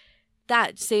 And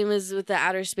that, same as with the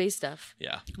outer space stuff.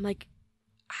 Yeah. I'm like,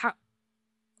 how?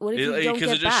 What if you don't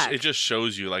get back? It just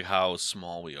shows you like how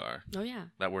small we are. Oh, yeah.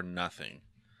 That we're nothing.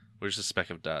 We're just a speck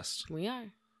of dust. We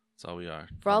are. That's all we are.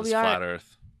 For all we are. Flat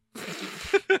Earth.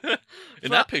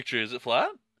 In that picture, is it flat?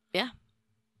 Yeah.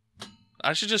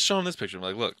 I should just show him this picture. I'm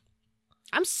like, look.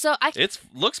 It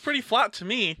looks pretty flat to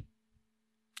me.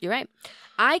 You're right.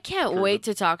 I can't wait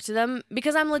to talk to them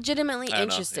because I'm legitimately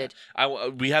interested. Yeah.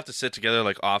 We have to sit together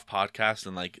like off podcast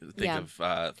and like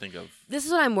think of. This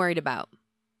is what I'm worried about.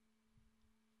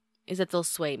 Is that they'll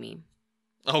sway me.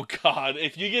 Oh God!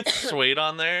 If you get swayed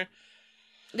on there.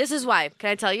 This is why.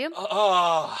 Can I tell you?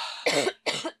 Oh.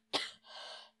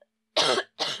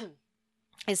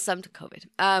 It's some COVID.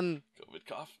 COVID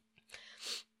cough.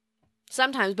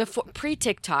 Sometimes before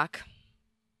pre-TikTok,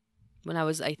 when I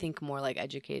was, I think, more like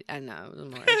educated. I don't know, I was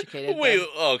more educated. Wait.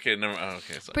 Okay. Never.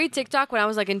 Okay. Sorry. Pre-TikTok, when I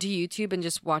was like into YouTube and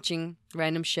just watching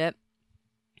random shit,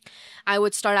 I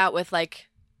would start out with like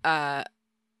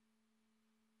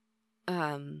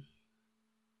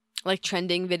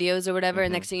trending videos or whatever,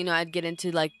 and next thing you know, I'd get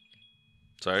into like.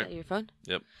 Sorry. Is that your phone?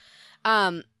 Yep.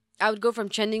 I would go from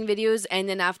trending videos, and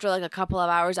then after like a couple of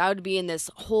hours, I would be in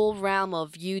this whole realm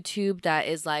of YouTube that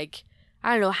is like,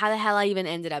 I don't know how the hell I even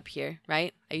ended up here,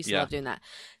 right? I used to love doing that.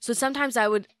 So sometimes I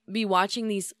would be watching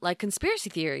these like conspiracy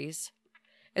theories,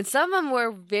 and some of them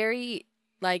were very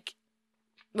like,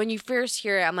 when you first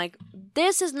hear it, I'm like,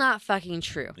 this is not fucking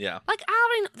true. Yeah. Like, I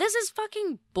already know, this is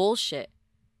fucking bullshit.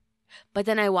 But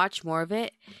then I watch more of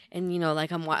it, and, you know,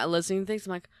 like, I'm listening to things,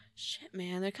 I'm like, shit,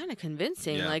 man, they're kind of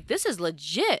convincing. Yeah. Like, this is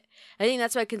legit. I think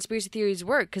that's why conspiracy theories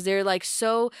work, because they're, like,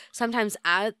 so sometimes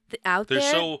out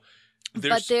there.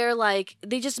 But they're, like,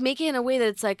 they just make it in a way that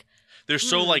it's, like. They're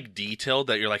so, like, detailed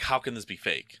that you're like, how can this be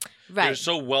fake? Right. They're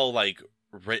so well, like,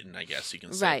 written, I guess you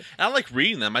can say. Right. And I like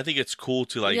reading them. I think it's cool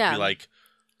to, like, be like,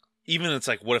 even it's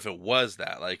like, what if it was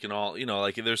that? Like, and all, you know,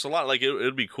 like, there's a lot, like,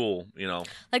 it'd be cool, you know.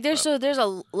 Like, there's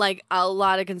a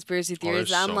lot of conspiracy theories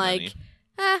that I'm like,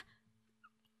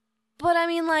 but I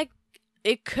mean, like,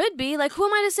 it could be. Like, who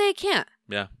am I to say it can't?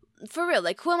 Yeah. For real.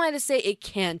 Like, who am I to say it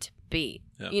can't be?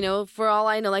 Yeah. You know, for all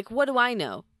I know, like, what do I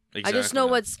know? Exactly. I just know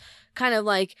what's kind of,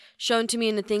 like, shown to me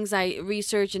in the things I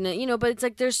research and, you know, but it's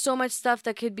like, there's so much stuff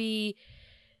that could be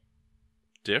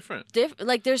different.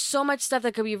 Like, there's so much stuff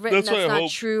that could be written that's not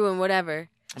true and whatever.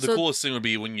 The coolest thing would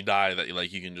be when you die that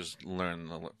you can just learn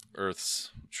the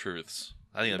Earth's truths.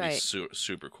 I think that'd be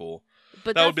super cool.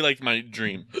 But that would be like my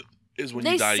dream. Is when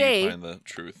you die, you find the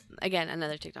truth. Again,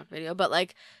 another TikTok video. But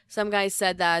like some guys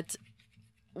said that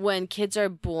when kids are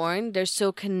born, they're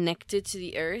so connected to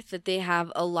the earth that they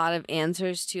have a lot of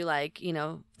answers to, like, you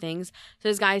know, things. So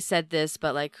this guy said this,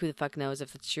 but like, who the fuck knows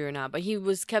if it's true or not? But he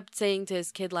kept saying to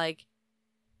his kid, like,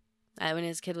 when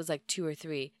his kid was like 2 or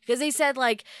 3, because they said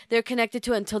like they're connected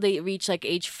to it until they reach like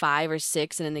age 5 or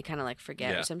 6, and then they kind of like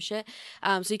forget or some shit.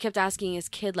 So he kept asking his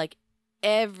kid like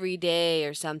every day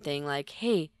or something, like,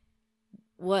 hey,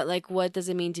 what does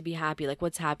it mean to be happy? Like,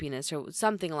 what's happiness, or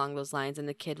something along those lines? And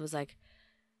the kid was like,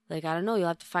 I don't know, you'll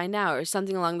have to find out, or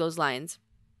something along those lines.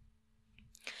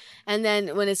 And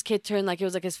then when his kid turned, like, it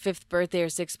was like his 5th birthday or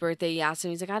 6th birthday, he asked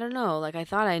him, he's like, I don't know, like, I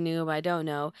thought I knew, but I don't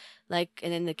know. Like,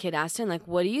 and then the kid asked him, like,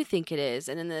 what do you think it is?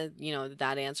 And then the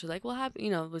dad answered, like, well, you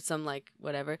know, with some, like,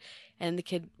 whatever. And the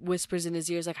kid whispers in his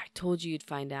ears, like, I told you you'd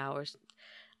find out, or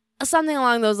something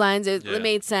along those lines. It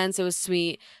made sense. It was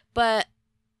sweet. But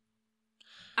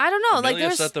I don't know. Amelia, like,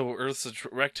 there's said the Earth's a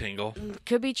rectangle.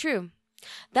 Could be true.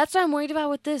 That's what I'm worried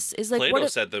about with this. Is like, Plato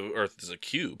said the Earth is a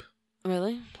cube.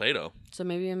 Really? Plato. So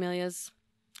maybe Amelia's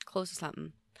close to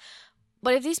something.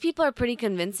 But if these people are pretty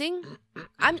convincing,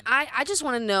 I just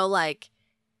want to know, like,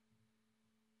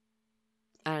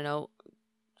 I don't know,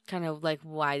 kind of like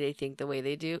why they think the way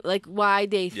they do, like why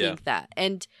they think that.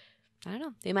 And I don't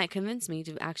know, they might convince me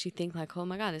to actually think like, oh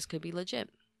my God, this could be legit.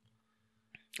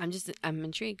 I'm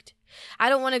intrigued. I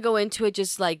don't want to go into it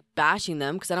just like bashing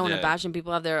them, because I don't want to bash them.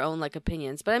 People have their own like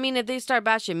opinions. But I mean, if they start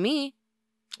bashing me.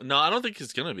 No, I don't think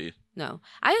it's going to be. No.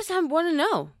 I just want to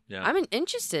know. Yeah. I'm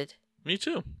interested. Me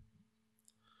too.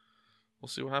 We'll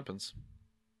see what happens.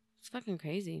 It's fucking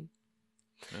crazy.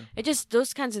 Yeah. It just,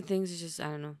 those kinds of things is just,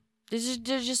 I don't know. There's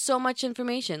just so much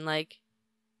information. Like,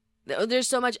 there's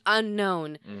so much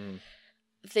unknown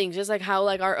things. Just like how,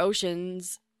 like, our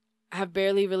oceans have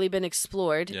barely really been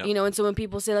explored. Yep. You know, and so when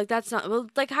people say, like, that's not, well,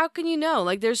 like, how can you know?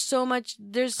 Like, there's so much,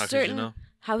 there's how certain. Could you know?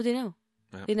 How would they know?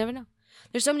 Yep. They never know.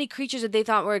 There's so many creatures that they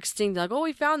thought were extinct. Like, oh,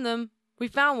 we found them. We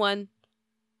found one.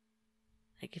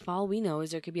 Like, if all we know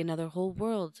is there could be another whole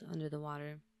world under the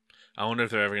water. I wonder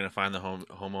if they're ever gonna find the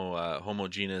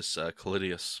homogeneous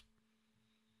Callidius.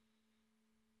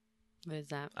 What is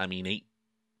that? I mean 8.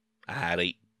 I had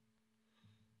 8.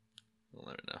 We'll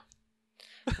never know.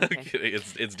 Okay.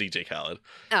 it's DJ Khaled.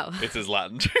 Oh. It's his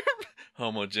Latin term.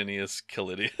 Homogeneous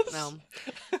Callidius. No.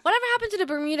 Whatever happened to the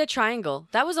Bermuda Triangle?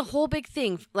 That was a whole big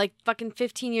thing, like fucking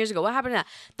 15 years ago. What happened to that?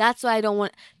 That's why I don't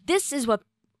want. This is what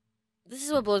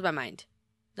blows my mind.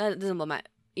 That doesn't blow my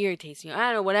irritates me. I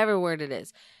don't know, whatever word it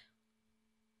is.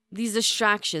 These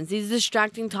distractions, these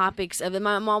distracting topics of them.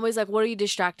 I'm always like, what are you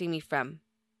distracting me from?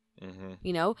 Mm-hmm.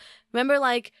 You know, remember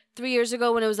like 3 years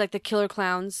ago when it was like the killer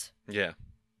clowns. Yeah.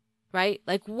 Right?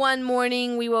 Like one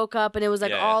morning we woke up and it was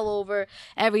like all over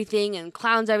everything and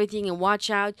clowns everything and watch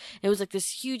out. It was like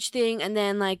this huge thing, and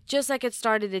then like just like it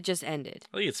started, it just ended.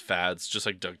 I think it's fads, just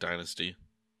like Duck Dynasty.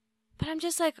 But I'm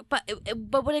just like,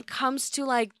 but when it comes to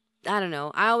like, I don't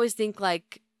know, I always think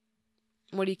like,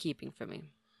 what are you keeping from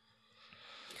me?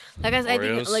 Like I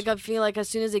think like I feel like as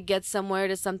soon as it gets somewhere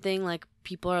to something, like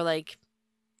people are like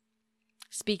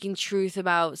speaking truth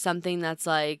about something that's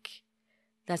like.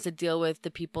 That's to deal with the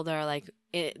people that are like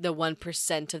the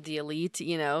 1% of the elite,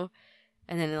 you know,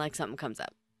 and then like something comes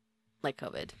up, like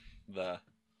COVID. Right.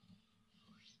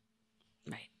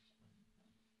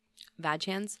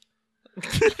 Vagchans.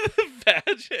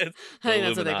 Vagchans. I think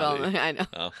that's what they call them. I know.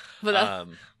 Oh. But that's,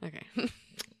 okay.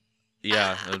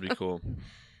 Yeah, that would be cool.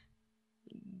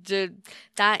 Dude,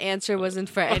 that answer wasn't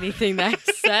for anything that I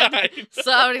said.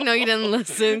 So I already know you didn't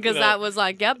listen because that was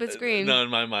like, yep, it's green. No,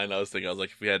 in my mind, I was like,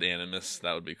 if we had Animus,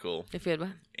 that would be cool. If we had what?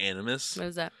 Animus. What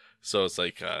is that? So it's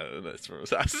like, that's from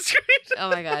Assassin's Creed. Oh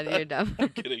my God, you're dumb. I'm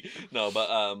kidding. No,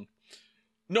 but,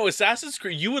 no, Assassin's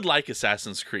Creed, you would like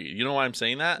Assassin's Creed. You know why I'm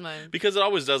saying that? Why? Because it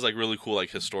always does like really cool, like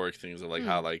historic things of like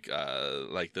how like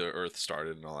the Earth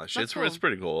started and all that shit. It's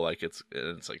pretty cool. Like it's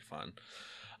like fun.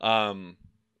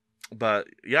 But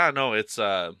yeah, no, it's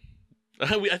I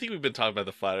think we've been talking about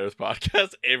the Flat Earth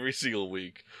podcast every single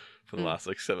week for the last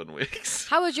like 7 weeks.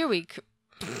 How was your week?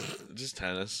 Just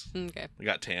tennis. Okay. I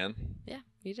got tan. Yeah,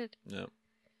 you did. Yep.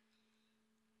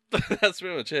 That's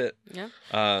pretty much it. Yeah.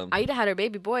 Aida had her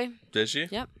baby boy. Did she?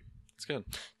 Yep. That's good.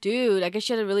 Dude, I guess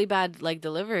she had a really bad like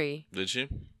delivery. Did she?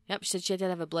 Yep. She said she had to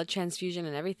have a blood transfusion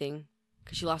and everything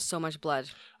because she lost so much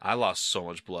blood. I lost so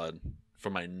much blood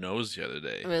from my nose the other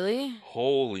day. Really?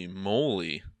 Holy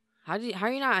moly! How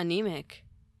are you not anemic?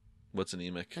 What's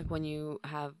anemic? Like when you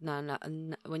have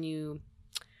when you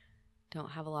don't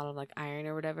have a lot of like iron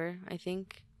or whatever. I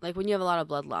think like when you have a lot of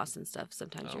blood loss and stuff.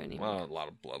 Sometimes you're anemic. Well, a lot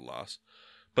of blood loss,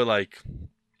 but like,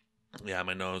 yeah,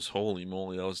 my nose. Holy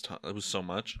moly! That was so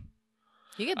much.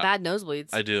 You get bad nosebleeds.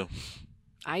 I do.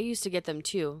 I used to get them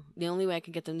too. The only way I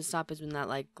could get them to stop is when that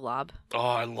like glob. Oh,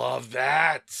 I love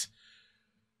that.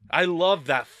 I love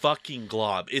that fucking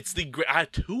glob. It's I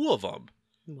have 2 of them.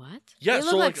 What? Yeah, they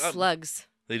look like slugs.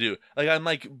 They do. Like I'm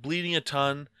like bleeding a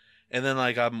ton, and then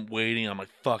like I'm waiting. I'm like,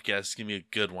 fuck yes, give me a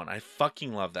good one. I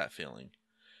fucking love that feeling.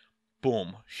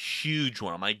 Boom, huge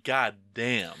one. I'm like, god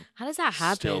damn. How does that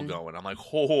happen? Still going. I'm like,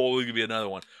 oh, there's gonna be another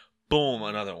one. Boom,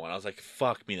 another one. I was like,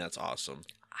 fuck me, that's awesome.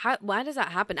 Why does that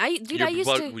happen? I used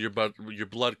to. Your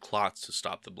blood clots to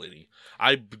stop the bleeding.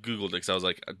 I googled it because I was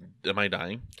like, am I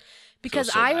dying?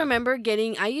 Because so I remember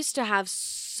I used to have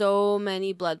so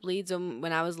many blood bleeds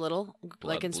when I was little.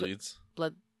 Bloody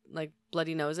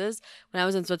noses. When I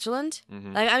was in Switzerland.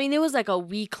 Mm-hmm. Like, I mean, it was like a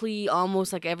weekly,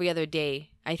 almost like every other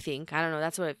day, I think. I don't know.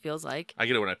 That's what it feels like. I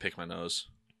get it when I pick my nose.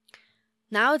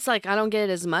 Now it's like I don't get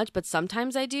it as much, but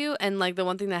sometimes I do. And like the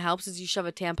one thing that helps is you shove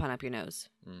a tampon up your nose.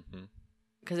 Mm-hmm.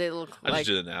 Because it looks like... I just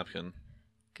do the napkin.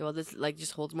 Okay, well, this like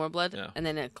just holds more blood, yeah. And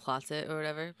then it clots it or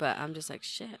whatever. But I'm just like,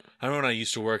 shit. I remember when I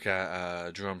used to work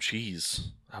at Jerome Cheese,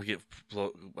 I would get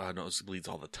nosebleeds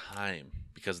all the time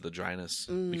because of the dryness.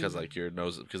 Because like your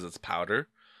nose, because it's powder,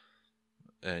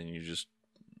 and your just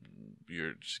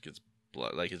gets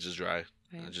blood, like it's just dry.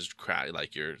 Right. It just crack,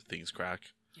 like your things crack.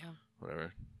 Yeah.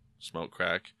 Whatever. Smoke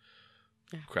crack.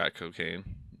 Yeah. Crack cocaine.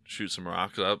 Shoot some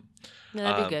rocks up. Yeah,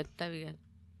 that'd be good. That'd be good.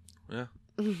 Yeah.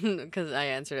 Because I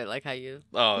answered it like how you.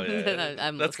 Oh yeah,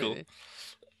 I'm that's cool.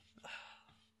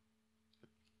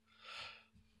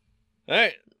 All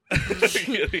right. This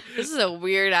is a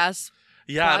weird ass.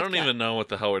 Yeah, podcast. I don't even know what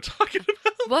the hell we're talking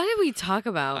about. What did we talk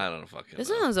about? I don't fucking. This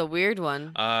one was a weird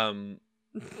one.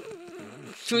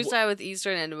 Should we start with Easter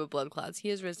and end with blood clots? He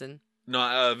has risen.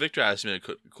 No, Victor asked me a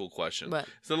cool question. What?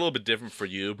 It's a little bit different for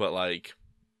you, but like,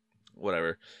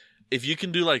 whatever. If you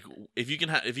can do like, if you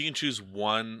can choose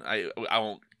one, I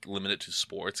won't limit it to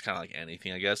sports, kind of like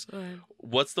anything, I guess. Right.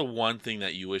 What's the one thing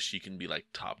that you wish you can be like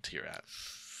top tier at?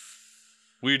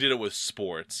 We did it with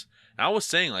sports. And I was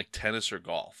saying like tennis or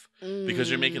golf because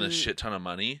you're making a shit ton of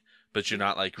money, but you're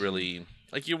not like really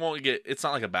like you won't get. It's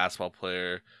not like a basketball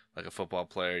player, like a football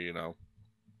player. You know.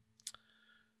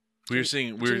 We were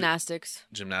seeing gymnastics.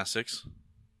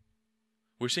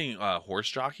 We're seeing horse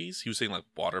jockeys. He was saying like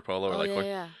water polo or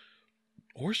yeah.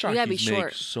 Horse jockeys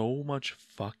make so much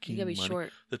fucking money.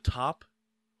 Short. The top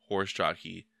horse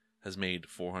jockey has made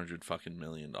 $400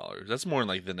 million. That's more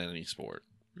than any sport.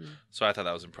 So I thought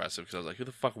that was impressive because I was like, who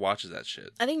the fuck watches that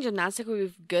shit? I think gymnastics would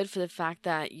be good for the fact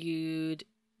that you'd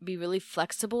be really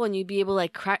flexible and you'd be able to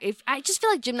like crack. I just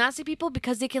feel like gymnastic people,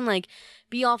 because they can like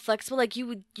be all flexible, like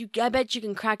I bet you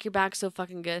can crack your back so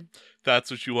fucking good.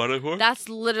 That's what you want it for? That's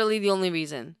literally the only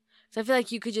reason. So I feel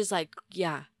like you could just like,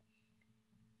 yeah.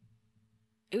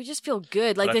 It would just feel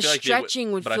good. Like the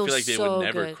stretching would feel so good. But I feel like they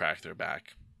would never crack their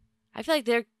back. I feel like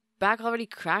their back already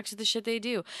cracks with the shit they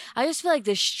do. I just feel like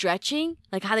the stretching,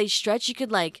 like how they stretch, you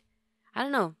could like, I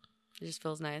don't know. It just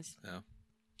feels nice. Yeah.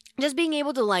 Just being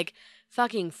able to like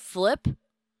fucking flip.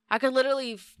 I could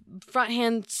literally front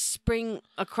hand spring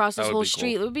across this whole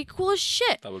street. Cool. It would be cool as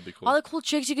shit. That would be cool. All the cool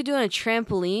tricks you could do on a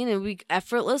trampoline, and it would be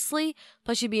effortlessly.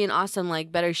 Plus, you'd be in awesome,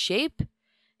 like, better shape.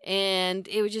 And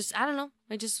it would just, I don't know.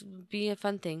 It'd just be a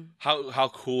fun thing. How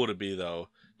cool would it be, though?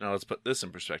 Now, let's put this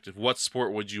in perspective. What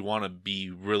sport would you want to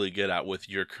be really good at with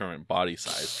your current body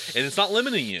size? And it's not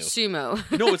limiting you. Sumo.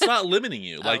 No, it's not limiting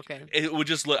you. Like, okay. It would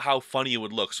just look how funny it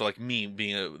would look. So, like, me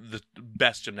being the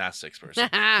best gymnastics person.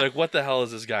 Like, what the hell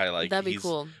is this guy? Like, that'd be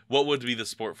cool. What would be the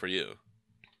sport for you?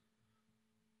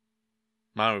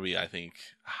 Mine would be, I think...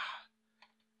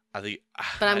 But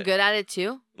I'm good at it,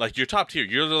 too? Like, you're top tier.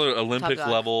 You're the Olympic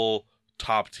level,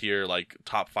 top tier, like,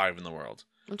 top 5 in the world.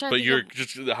 But you're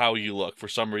just how you look. For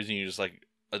some reason, you're just like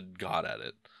a god at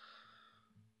it.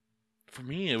 For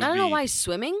me, it would be... I don't know why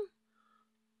swimming.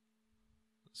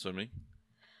 Swimming?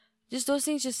 Just those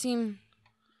things just seem...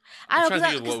 I'm trying to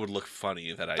think of what would look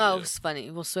funny that I do. Oh, it's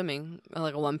funny. Well, swimming.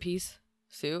 Like a one-piece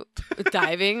suit.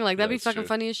 Diving. Like, that'd be fucking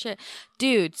funny as shit.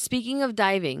 Dude, speaking of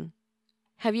diving,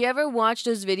 have you ever watched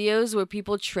those videos where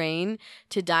people train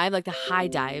to dive, like the high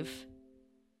dive?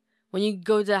 When you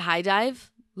go to high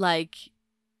dive, like...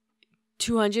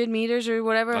 200 meters or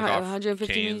whatever, like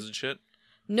 150 meters and shit.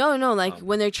 No, like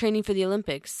when they're training for the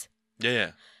Olympics.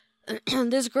 Yeah.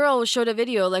 This girl showed a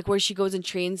video like where she goes and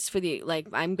trains for the, like,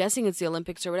 I'm guessing it's the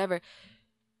Olympics or whatever.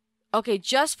 Okay,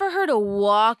 just for her to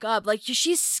walk up, like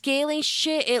she's scaling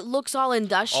shit. It looks all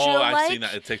industrial. Oh, I've seen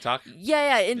that at TikTok.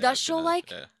 Yeah, industrial like.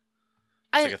 Yeah.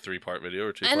 It's like a 3-part video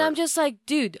or 2-part. And I'm just like,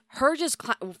 dude, her just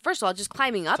first of all, just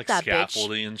climbing up that bitch.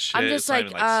 Scaffolding and shit. I'm just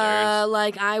like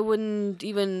I wouldn't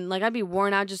even like. I'd be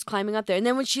worn out just climbing up there. And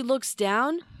then when she looks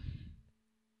down,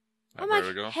 I'm like,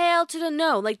 hell to the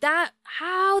no, like that.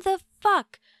 How the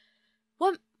fuck?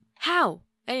 What? How?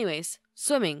 Anyways,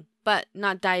 swimming, but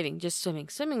not diving, just swimming.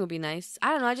 Swimming would be nice.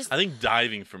 I don't know. I think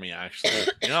diving for me actually.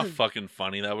 You know how fucking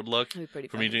funny that would look? That'd be pretty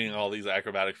funny. Me doing all these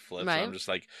acrobatic flips. Right. I'm just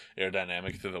like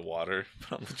aerodynamic through the water.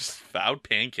 I'm just I would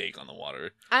pancake on the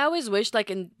water. I always wish, like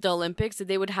in the Olympics, that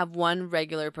they would have one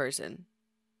regular person.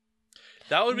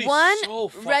 That would be one so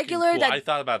fucking regular cool. I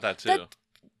thought about that too. That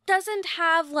doesn't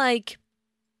have like.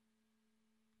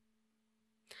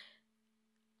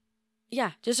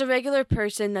 Yeah, just a regular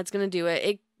person that's gonna do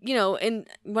it. And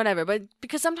whatever. But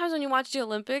because sometimes when you watch the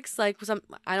Olympics, like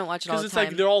I don't watch it all the time. Because it's like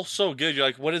they're all so good. You're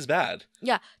like, what is bad?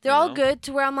 Yeah, they're all good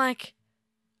to where I'm like,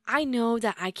 I know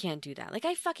that I can't do that. Like,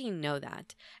 I fucking know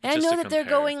that. And just I know that they're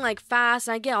going like fast,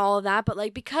 and I get all of that. But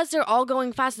like, because they're all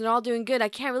going fast and they're all doing good, I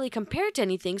can't really compare it to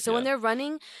anything. So when they're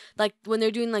running, like when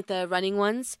they're doing like the running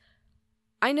ones,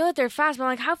 I know that they're fast, but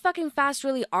I'm like, how fucking fast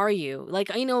really are you? Like,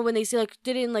 when they say like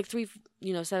did it in like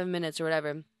 7 minutes or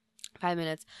whatever, 5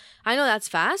 minutes. I know that's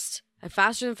fast.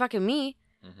 Faster than fucking me.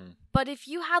 Mm-hmm. But if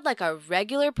you had like a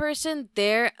regular person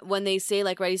there when they say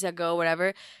like ready, set, go,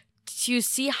 whatever, to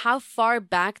see how far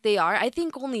back they are, I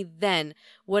think only then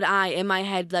would I, in my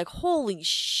head, be like, holy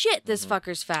shit, this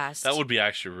fucker's fast. That would be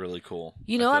actually really cool.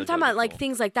 I'm talking about like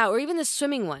things like that, or even the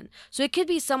swimming one. So it could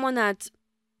be someone that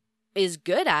is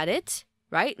good at it,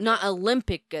 right? Not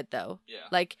Olympic good though. Yeah.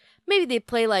 Like maybe they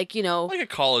play like like a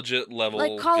college level,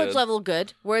 level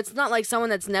good, where it's not like someone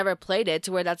that's never played it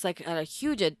to where that's like at a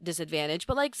huge disadvantage,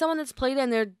 but like someone that's played it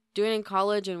and they're doing it in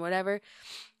college and whatever.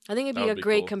 I think it'd be a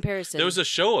great comparison. There was a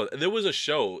show.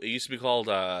 It used to be called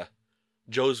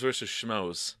Joe's versus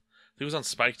Schmoes. I think it was on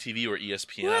Spike TV or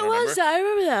ESPN. What was that? I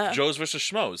remember that. Joe's versus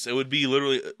Schmoes. It would be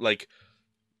literally like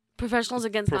professionals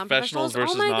against non-professionals.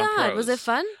 Oh my god, was it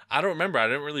fun? I don't remember. I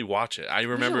didn't really watch it. I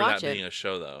remember that being a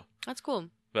show though. That's cool.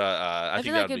 But I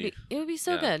think it would be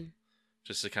so good.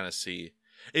 Just to kind of see.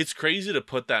 It's crazy to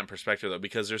put that in perspective though,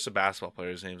 because there's a basketball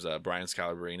player. His name's Brian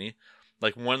Scalabrine.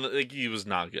 Like he was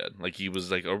not good. Like he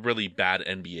was like a really bad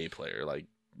NBA player. Like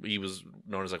he was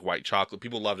known as like white chocolate.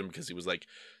 People loved him because he was like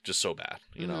just so bad.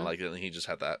 You know, like he just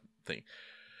had that thing.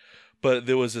 But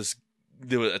there was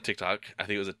a TikTok. I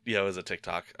think it was a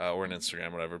TikTok or an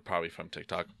Instagram, whatever. Probably from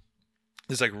TikTok.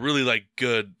 This like really like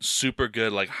good, super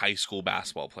good like high school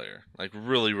basketball player. Like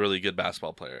really, really good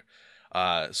basketball player.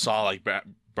 Saw like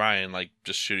Brian like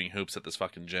just shooting hoops at this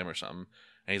fucking gym or something,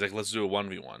 and he's like, let's do a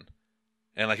 1v1.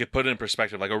 And like it put it in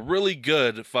perspective, like a really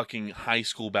good fucking high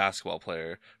school basketball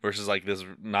player versus like this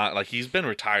not like he's been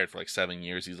retired for like 7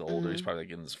 years. He's older. He's probably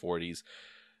like in his 40s.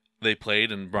 They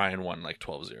played and Brian won like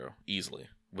 12-0 easily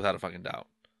without a fucking doubt.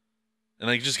 And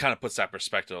like it just kind of puts that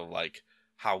perspective of like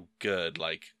how good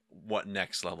like what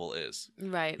next level is.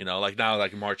 Right. You know, like now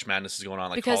like March Madness is going on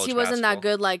like because he wasn't basketball. that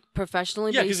good like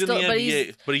professionally. Yeah, but he's in the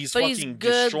NBA, but he's fucking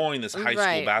destroying this high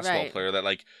school basketball player that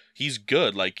like he's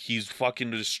good, like he's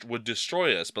fucking would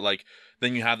destroy us. But like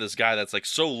then you have this guy that's like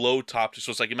so low top, so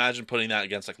it's like imagine putting that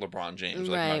against like LeBron James,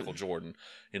 like Michael Jordan,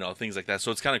 you know, things like that.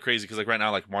 So it's kind of crazy because like right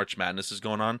now like March Madness is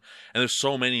going on, and there's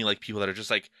so many like people that are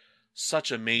just like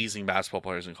such amazing basketball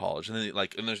players in college, and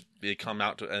then they come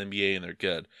out to NBA and they're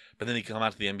good, but then they come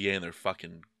out to the NBA and they're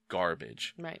fucking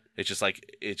garbage. Right. It's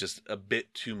just a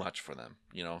bit too much for them,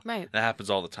 you know. Right. That happens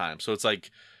all the time. So it's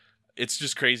like it's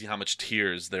just crazy how much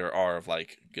tiers there are of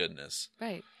like goodness.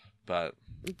 Right. But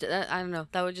I don't know.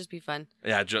 That would just be fun.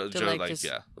 Yeah, Joe like just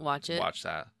yeah, watch it. Watch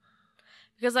that.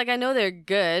 Because like I know they're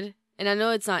good. And I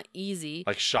know it's not easy.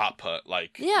 Like shot put,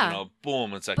 like, yeah. You know,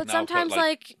 boom. It's like, but now sometimes put,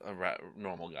 like a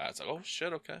normal guy. It's like, oh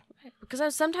shit, okay. Because I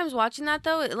was sometimes watching that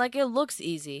though, like it looks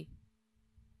easy.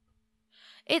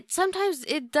 Sometimes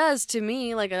it does to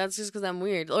me. Like that's just because I'm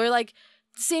weird. Or like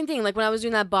same thing. Like when I was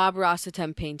doing that Bob Ross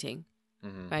attempt painting,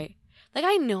 right? Like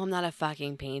I know I'm not a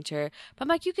fucking painter, but I'm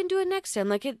like, you can do it next time.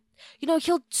 Like it, you know,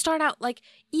 he'll start out like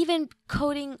even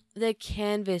coating the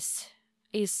canvas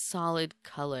a solid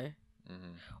color.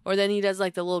 Or then he does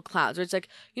like the little clouds where it's like,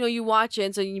 you know, you watch it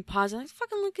and so you pause and like,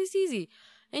 fucking look, it's easy.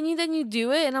 And then you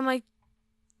do it and I'm like,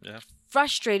 yeah,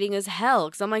 frustrating as hell.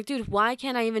 Because I'm like, dude, why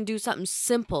can't I even do something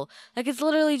simple? Like it's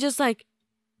literally just like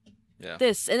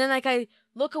this. And then like I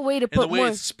look away to put the way more.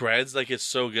 It spreads, like it's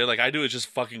so good. Like I do it just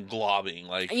fucking globbing.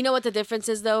 Like you know what the difference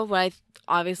is though?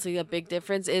 Obviously a big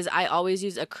difference is I always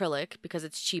use acrylic because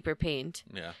it's cheaper paint.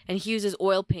 Yeah. And he uses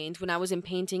oil paint. When I was in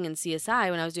painting in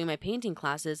CSI, when I was doing my painting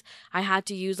classes, I had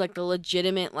to use like the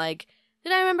legitimate like.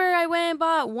 Did I remember I went and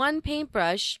bought one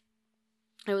paintbrush?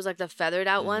 It was like the feathered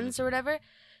out ones or whatever.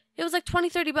 It was like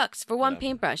 $20-$30 for one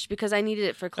paintbrush because I needed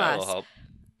it for class. That'll help.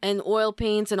 And oil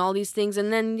paints and all these things,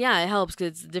 and then it helps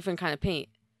because it's a different kind of paint.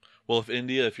 Well,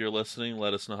 if you're listening,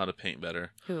 let us know how to paint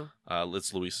better. Who?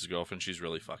 It's Luis's girlfriend. She's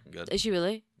really fucking good. Is she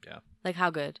really? Yeah. Like how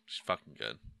good? She's fucking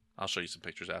good. I'll show you some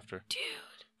pictures after. Dude.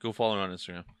 Go follow her on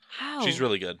Instagram. How? She's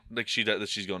really good. Like she's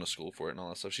going to school for it and all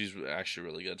that stuff. She's actually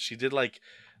really good. She did like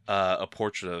a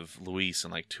portrait of Luis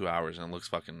in like 2 hours and it looks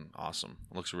fucking awesome.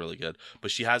 It looks really good.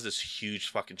 But she has this huge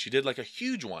fucking. She did like a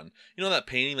huge one. You know that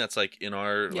painting that's like in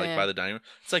our by the dining room.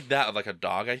 It's like that of like a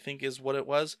dog. I think is what it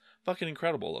was. Fucking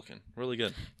incredible looking. Really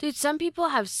good. Dude, some people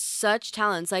have such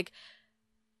talents. Like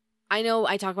I know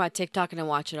I talk about TikTok and I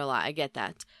watch it a lot. I get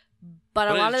that. But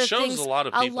a lot of the things, a lot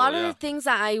of the things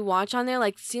that I watch on there,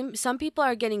 like some people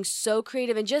are getting so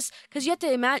creative, and just because you have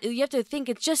to imagine, you have to think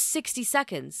it's just 60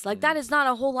 seconds. Like that is not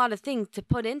a whole lot of things to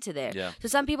put into there. Yeah. So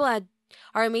some people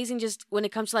are amazing just when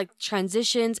it comes to like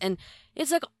transitions, and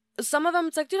it's like some of them,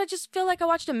 it's like, dude, I just feel like I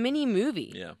watched a mini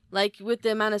movie. Yeah. Like with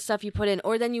the amount of stuff you put in,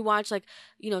 or then you watch like,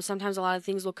 you know, sometimes a lot of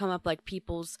things will come up like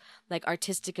people's like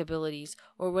artistic abilities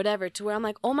or whatever, to where I'm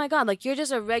like, oh my god, like you're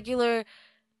just a regular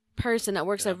person that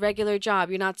works a regular job.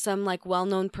 You're not some like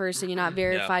well-known person. You're not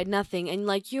verified, nothing, and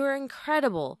like you're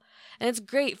incredible. And it's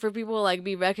great for people to like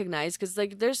be recognized because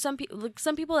like there's some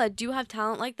people that do have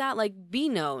talent like that. Like be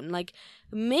known, like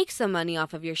make some money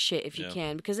off of your shit if you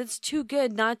can, because it's too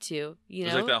good not to. You know,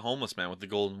 it's like that homeless man with the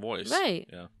golden voice, right?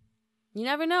 Yeah. You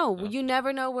never know. Yeah. You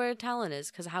never know where talent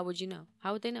is, because how would you know?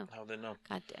 How would they know? How would they know?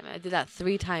 God damn it! I did that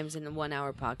 3 times in a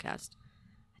 1-hour podcast.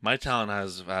 My talent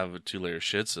have a 2-layer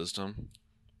shit system.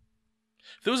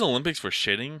 If there was Olympics for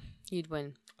shitting, you'd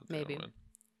win. Maybe. Win.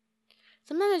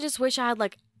 Sometimes I just wish I had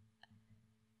like,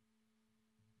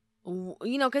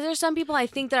 you know, because there's some people I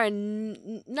think that are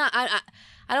not. I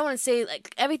don't want to say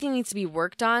like everything needs to be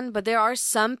worked on, but there are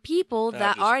some people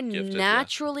that are gifted,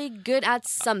 naturally good at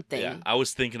something. Yeah, I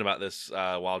was thinking about this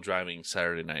while driving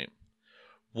Saturday night.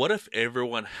 What if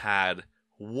everyone had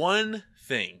one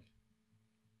thing?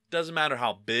 Doesn't matter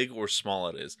how big or small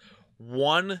it is.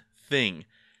 One thing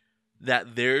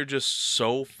that they're just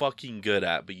so fucking good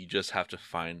at, but you just have to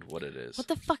find what it is. What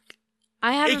the fuck?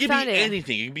 I haven't found it. It can be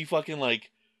anything. It can be fucking like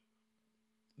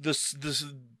this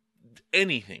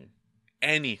anything.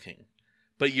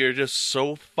 But you're just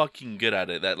so fucking good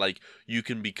at it that like you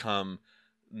can become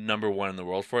number one in the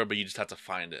world for it, but you just have to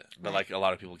find it. But like a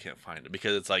lot of people can't find it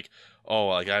because it's like, oh,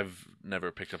 like I've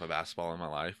never picked up a basketball in my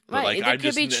life. But right, like it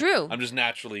could be true. I'm just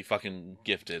naturally fucking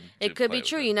gifted. It could be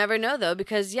true. You never know though,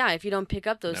 because if you don't pick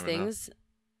up those things,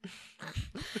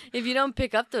 if you don't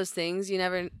pick up those things, you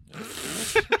never.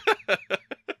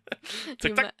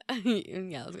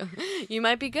 You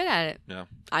might be good at it. Yeah.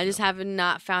 I just have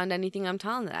not found anything I'm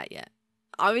talented at yet.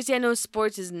 Obviously, I know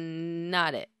sports is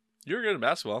not it. You're good at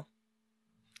basketball.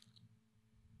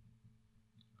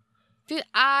 Dude,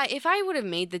 if I would have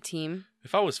made the team.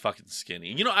 If I was fucking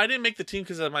skinny. I didn't make the team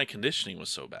because my conditioning was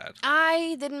so bad.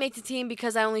 I didn't make the team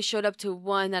because I only showed up to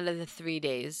 1 out of the 3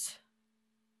 days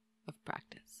of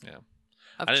practice. Yeah.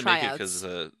 I didn't make it because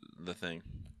of the thing.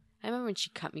 I remember when she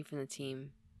cut me from the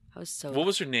team. I was so... What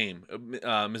was her name?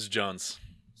 Ms. Jones.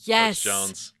 Yes. Coach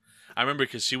Jones. I remember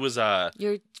because she was...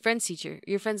 your friend's teacher.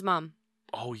 Your friend's mom.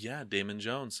 Oh, yeah. Damon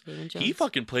Jones. He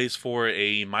fucking plays for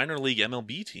a minor league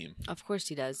MLB team. Of course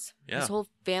he does. Yeah. His whole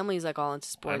family's like all into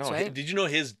sports, right? Did you know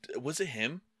was it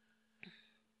him?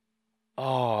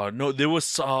 Oh, no. There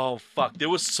was... Oh, fuck. There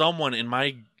was someone in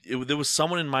my... There was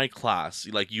someone in my class.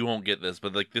 Like, you won't get this,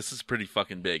 but like this is pretty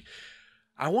fucking big.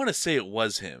 I want to say it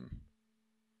was him.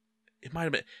 It might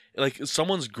have been like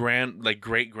someone's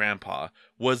great grandpa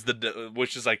was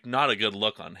which is like not a good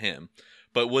look on him,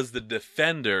 but was the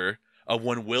defender of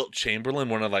when Wilt Chamberlain,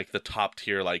 one of like the top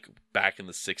tier, like back in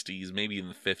the 60s, maybe in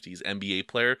the 50s, NBA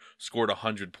player, scored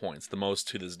 100 points, the most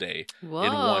to this day in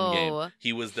one game.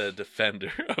 He was the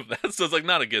defender of that. So it's like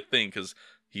not a good thing because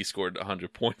he scored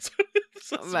 100 points.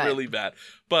 So it's really bad.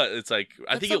 But it's like,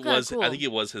 I think it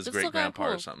was his great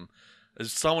grandpa or something.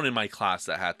 There's someone in my class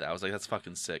that had that. I was like, that's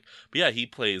fucking sick. But yeah, he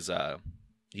plays,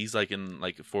 he's like in,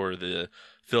 like for the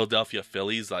Philadelphia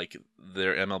Phillies, like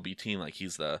their MLB team, like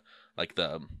he's the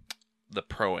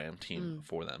pro-am team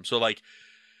for them. So like,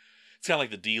 it's kind of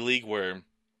like the D League where,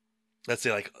 let's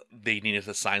say like they needed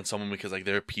to sign someone because like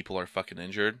their people are fucking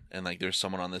injured and like there's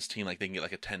someone on this team, like they can get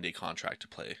like a 10-day contract to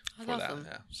play for awesome. That.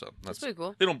 Yeah. So that's pretty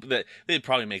cool. They'd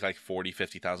probably make like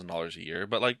 $40,000-$50,000 a year,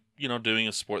 but like, doing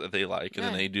a sport that they like and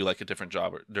then they do like a different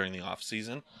job during the off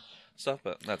season stuff,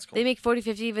 but that's cool. They make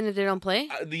 40-50 even if they don't play?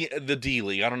 The D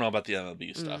League. I don't know about the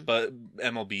MLB stuff, but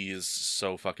MLB is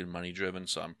so fucking money driven,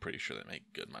 so I'm pretty sure they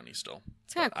make good money still.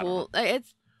 It's kind of cool.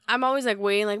 I'm always like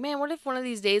waiting, like, man, what if one of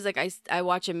these days, like, I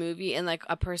watch a movie and like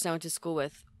a person I went to school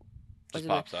with just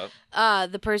pops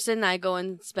up. The person I go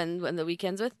and spend the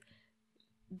weekends with,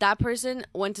 that person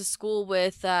went to school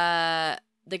with the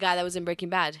guy that was in Breaking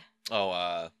Bad.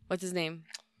 Oh, what's his name?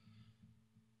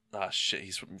 Shit,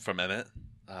 he's from Emmett.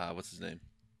 What's his name?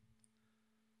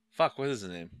 Fuck, what is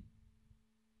his name?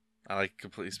 I like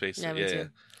completely spaced it.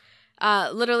 Yeah.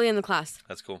 Literally in the class.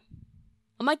 That's cool.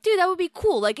 I'm like, dude, that would be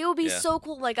cool. Like, it would be so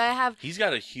cool. Like, He's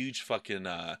got a huge fucking,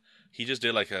 he just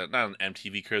did like not an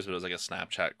MTV Cribs, but it was like a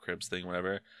Snapchat Cribs thing,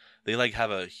 whatever. They like have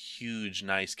a huge,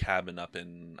 nice cabin up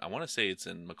in, I want to say it's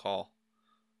in McCall.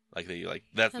 Like, they like,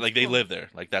 that's like, cool. They live there.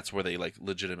 Like, that's where they like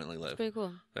legitimately live. That's pretty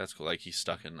cool. That's cool. Like, he's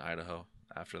stuck in Idaho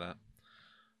after that.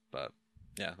 But,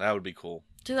 yeah, that would be cool.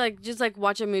 To like, just like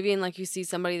watch a movie and like you see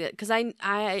somebody that, because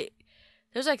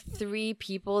there's like 3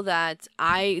 people that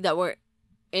were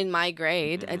in my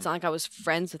grade. It's not like I was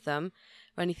friends with them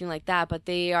or anything like that, but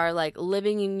they are like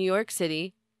living in New York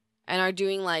City and are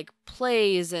doing like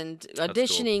plays and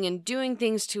auditioning and doing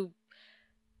things to,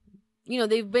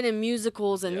 they've been in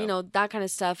musicals and, that kind of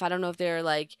stuff. I don't know if they're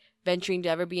like venturing to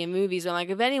ever be in movies. But I'm like,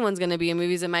 if anyone's going to be in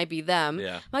movies, it might be them.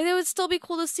 Yeah. Like, it would still be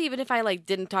cool to see, even if I like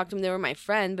didn't talk to them, they were my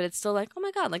friend, but it's still like, oh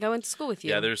my God, like I went to school with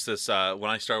you. Yeah, there's this, when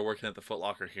I started working at the Foot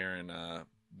Locker here in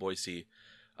Boise,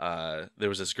 there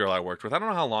was this girl I worked with. I don't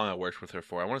know how long I worked with her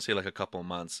for. I want to say like a couple of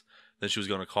months. Then she was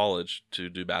going to college to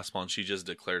do basketball, and she just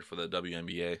declared for the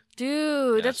WNBA.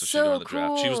 Dude, that's so cool.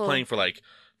 Draft. She was playing for like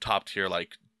top tier,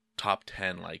 like top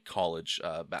 10, like college.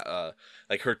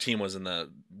 Like her team was in the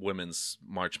women's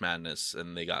March Madness,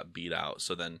 and they got beat out.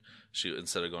 So then she,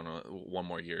 instead of going to one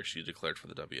more year, she declared for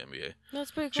the WNBA.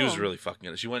 That's pretty cool. She was really fucking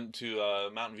good. She went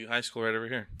to Mountain View High School right over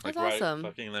here. Like, that's awesome.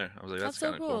 Right fucking there. I was like, that's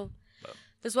kind of cool. But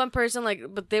this one person, like,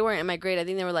 but they weren't in my grade. I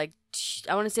think they were like,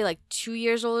 I want to say like 2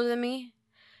 years older than me.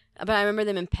 But I remember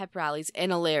them in pep rallies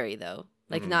in Larry though,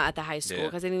 like not at the high school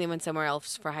because I think they went somewhere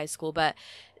else for high school. But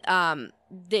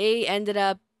they ended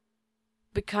up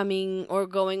becoming or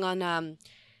going on,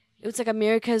 it was like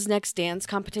America's Next Dance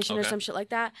competition or some shit like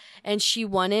that. And she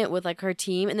won it with like her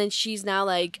team. And then she's now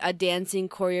like a dancing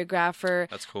choreographer.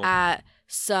 That's cool. At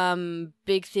some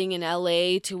big thing in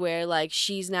LA to where like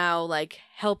she's now like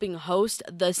helping host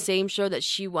the same show that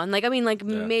she won. Like, I mean, like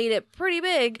made it pretty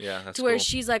big to where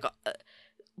she's like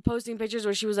posting pictures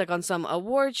where she was like on some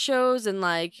award shows and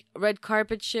like red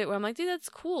carpet shit where I'm like, dude, that's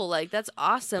cool. Like, that's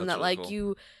awesome that really like cool.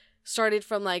 You started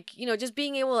from like, you know, just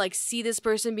being able to like see this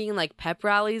person being like pep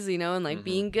rallies, you know, and like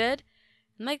being good.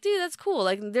 I'm like, dude, that's cool.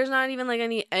 Like, there's not even like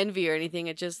any envy or anything.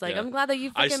 It's just like, I'm glad that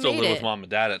you fucking made it. I still live with mom and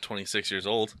dad at 26 years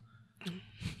old.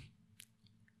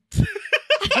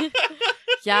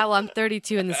 Yeah, well, I'm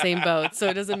 32 in the same boat, so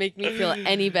it doesn't make me feel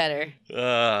any better. You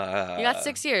got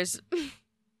 6 years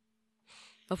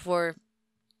before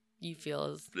you feel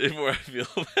as... Before I feel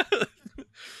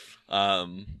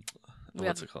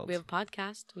what's it called? We have a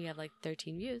podcast. We have like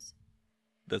 13 views.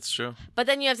 That's true. But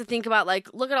then you have to think about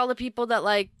like, look at all the people that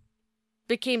like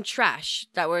became trash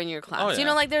that were in your class. Oh, yeah. You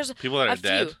know, like there's people that are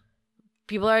dead.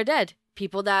 People are dead.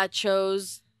 People that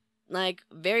chose like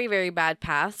very, very bad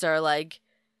paths are like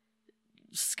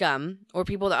scum, or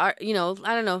people that are, you know,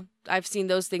 I don't know. I've seen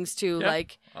those things too. Yeah,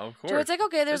 like, of course. So it's like,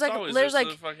 okay, there's like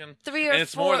fucking, 3 or 4. And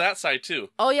it's more that side too.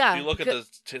 Oh yeah. If you look at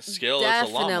the scale, it's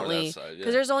a lot more that side.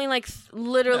 Because there's only like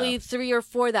literally 3 or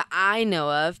 4 that I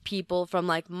know of, people from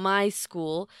like my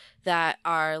school that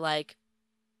are like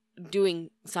doing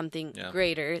something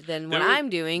greater than what I'm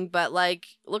doing. But like,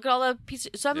 look at all the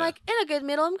pieces. So I'm like in a good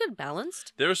middle. I'm good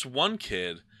balanced. There's one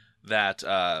kid that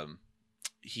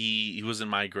he was in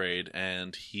my grade,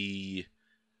 and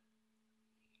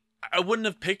I wouldn't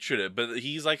have pictured it, but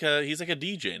he's like a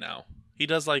DJ now. He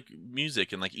does like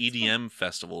music and like EDM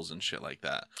festivals and shit like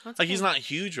that. That's like cool. He's not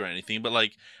huge or anything, but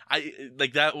like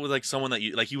that was like someone that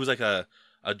you like. He was like a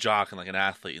jock and like an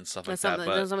athlete and stuff like that.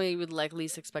 But that's something you would like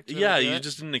least expect. To you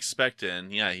just didn't expect it,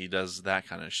 and he does that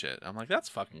kind of shit. I'm like, that's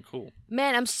fucking cool.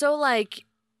 Man, I'm so like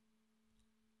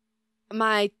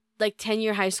my. Like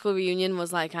 10-year high school reunion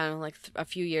was like kind of like a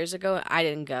few years ago. I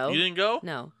didn't go. You didn't go?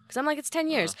 No, because I'm like, it's 10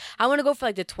 years. I want to go for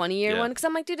like the 20-year one because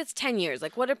I'm like, dude, it's 10 years.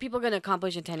 Like, what are people going to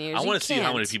accomplish in 10 years? I want to see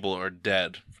how many people are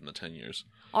dead from the 10 years.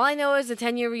 All I know is the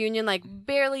 10-year reunion, like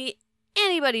barely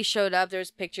anybody showed up. There's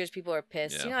pictures. People are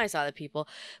pissed. Yeah. You know, I saw the people,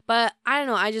 but I don't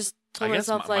know. I just told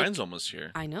myself like, mine's almost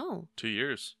here. I know. 2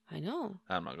 years. I know.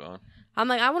 I'm not going. I'm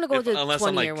like, I want to go to the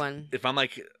 20-year one. If I'm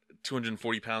like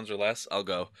 240 pounds or less, I'll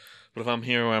go. But if I'm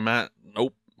here where I'm at,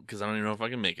 nope. Because I don't even know if I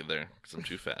can make it there because I'm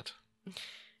too fat.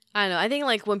 I don't know. I think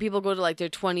like when people go to like their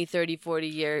 20, 30,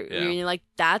 40-year reunion, like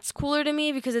that's cooler to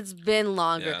me because it's been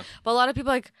longer. Yeah. But a lot of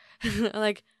people like,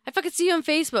 like, I fucking see you on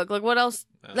Facebook. Like, what else?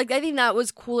 Yeah. Like, I think that was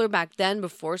cooler back then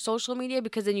before social media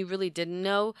because then you really didn't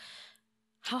know.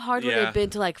 How hard would it have been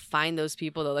to like find those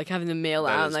people though? Like having to mail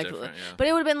out and like, but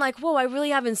it would have been like, whoa, I really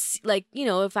haven't like, you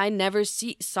know, if I never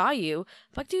saw you,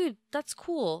 like, dude, that's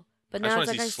cool. But now I just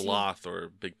want to see Sloth or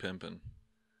Big Pimpin'.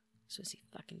 So see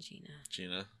fucking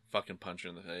Gina, fucking punch her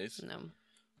in the face. No,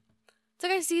 it's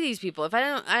like I see these people. If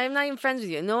I'm not even friends with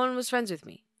you. No one was friends with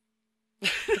me.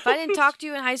 If I didn't talk to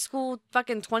you in high school,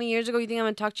 fucking 20 years ago, you think I'm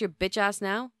gonna talk to your bitch ass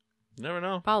now? Never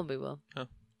know. Probably will. Huh.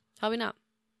 Probably not.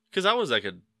 Because I was like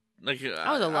I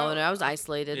was a loner. I was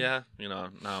isolated. Yeah, you know.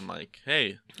 Now I'm like,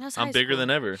 hey, I'm bigger than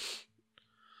ever.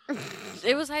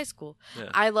 It was high school. Yeah.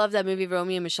 I love that movie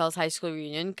Romeo and Michelle's high school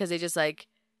reunion because they just like.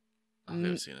 I've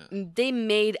never seen it. They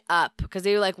made up because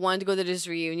they like wanted to go to this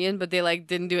reunion, but they like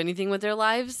didn't do anything with their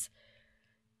lives,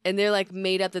 and they're like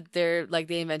made up that they're like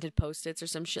they invented Post-its or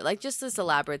some shit, like just this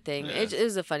elaborate thing. Yeah. It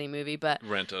is a funny movie, but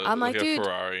I'm like, dude,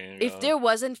 Ferrari if there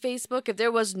wasn't Facebook, if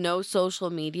there was no social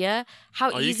media,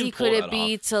 how easy could it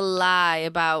be to lie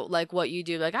about like what you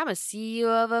do? Like, I'm a CEO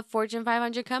of a Fortune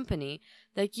 500 company.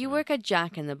 Like, you work at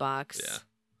Jack in the Box. Yeah.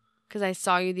 Because I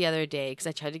saw you the other day because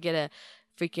I tried to get a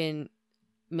freaking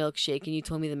milkshake and you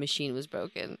told me the machine was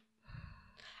broken.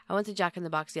 I went to Jack in the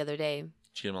Box the other day.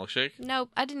 Did you get a milkshake? Nope,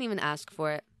 I didn't even ask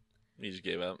for it. You just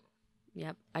gave up?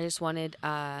 Yep. I just wanted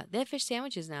they have fish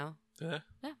sandwiches now. Yeah?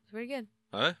 Yeah, it's pretty good.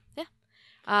 Huh? Yeah.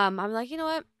 I'm like, you know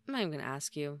what? I'm not even gonna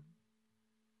ask you.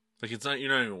 Like, you're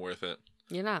not even worth it.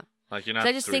 You're not. Like, you're not.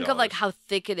 I just think of like how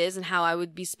thick it is and how I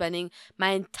would be spending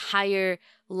my entire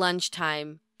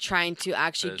lunchtime trying to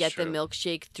actually get the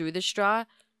milkshake through the straw.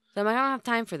 So I'm like, I don't have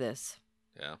time for this.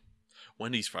 Yeah.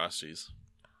 Wendy's Frosties.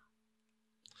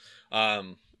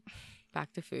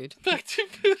 Back to food. Back to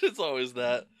food. It's always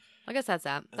that. I guess that's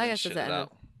that. I guess that's that.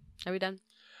 Are we done?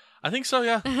 I think so,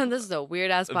 yeah. This is a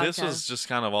weird ass podcast. This was just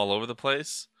kind of all over the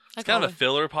place. It's kind of a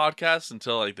filler podcast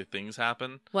until like the things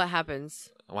happen. What happens?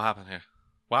 What happened here?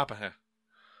 What happened here?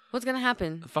 What's gonna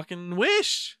happen? Fucking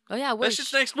Wish. Oh yeah, Wish. That's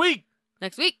just next week.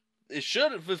 Next week. It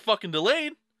should if it's fucking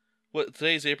delayed. What,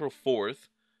 today's April 4th.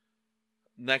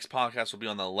 Next podcast will be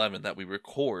on the 11th that we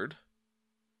record.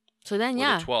 So then,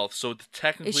 or the 12th. So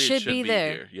technically it should be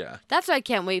there. Here. Yeah. That's what I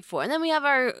can't wait for. And then we have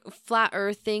our flat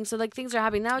Earth thing. So like things are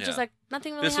happening now. It's just like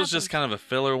nothing really. This was just kind of a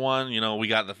filler one. You know, we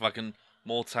got the fucking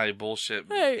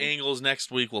multi-bullshit angles.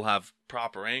 Next week we'll have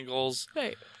proper angles.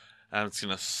 Right. And it's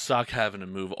gonna suck having to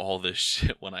move all this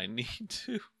shit when I need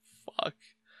to. Fuck.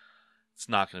 It's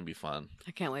not gonna be fun.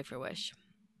 I can't wait for Wish.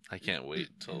 I can't wait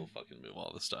till fucking move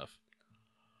all this stuff.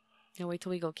 Can't wait till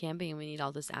we go camping and we need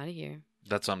all this out of here.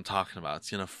 That's what I'm talking about.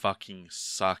 It's gonna fucking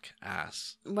suck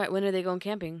ass. Right, when are they going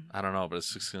camping? I don't know, but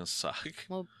it's just gonna suck.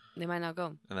 Well, they might not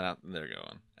go. And then they're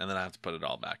going. And then I have to put it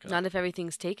all back up. Not if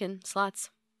everything's taken. Slots.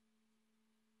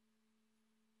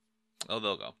 Oh,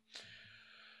 they'll go.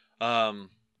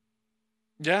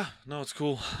 Yeah, no, it's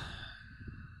cool.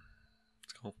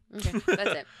 It's cool. Okay,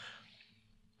 that's it.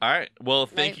 All right. Well,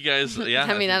 thank you guys. Yeah. I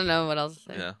don't know what else to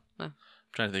say. Yeah. No. I'm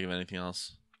trying to think of anything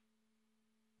else.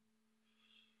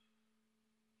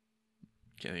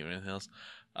 Can't think of anything else.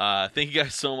 Thank you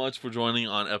guys so much for joining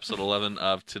on episode 11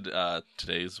 of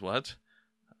today's what?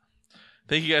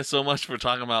 Thank you guys so much for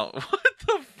talking about what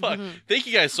the fuck. Mm-hmm. Thank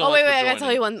you guys so much. Wait, for I joining. gotta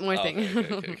tell you one more thing.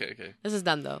 Okay. This is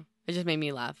done though. It just made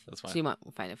me laugh. That's fine. So you might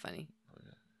find it funny.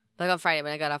 Like on Friday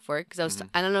when I got off work, because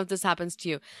I don't know if this happens to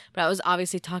you, but I was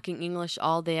obviously talking English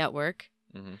all day at work.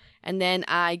 Mm-hmm. And then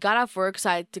I got off work,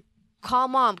 so I had to call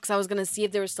mom because I was going to see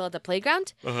if they were still at the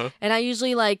playground. Uh-huh. And I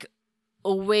usually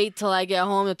wait till I get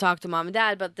home to talk to mom and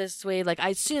dad. But this way,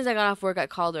 as soon as I got off work, I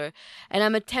called her. And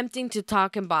I'm attempting to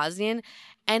talk in Bosnian,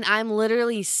 and I'm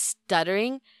literally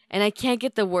stuttering, and I can't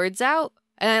get the words out.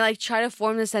 And I try to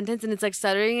form the sentence, and it's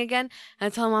stuttering again. And I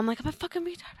tell mom, I'm a fucking retard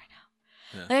right now.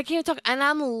 Yeah. I can't even talk, and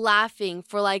I'm laughing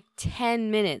for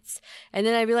 10 minutes, and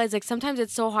then I realize sometimes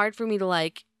it's so hard for me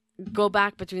to go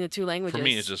back between the two languages. For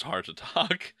me, it's just hard to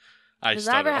talk. I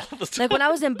stutter all the time. When I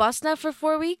was in Bosnia for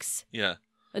 4 weeks, yeah,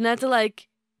 and I had to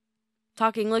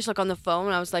talk English on the phone.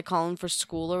 When I was calling for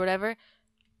school or whatever,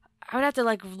 I would have to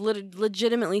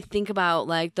legitimately think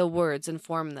about the words and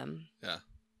form them. Yeah,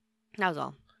 that was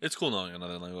all. It's cool knowing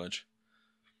another language.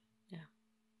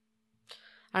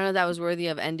 I don't know if that was worthy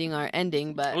of ending our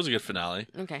ending, but... It was a good finale.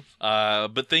 Okay.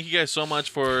 But thank you guys so much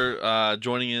for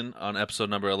joining in on episode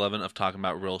number 11 of Talking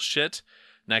About Real Shit.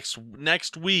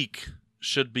 Next week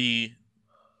should be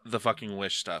the fucking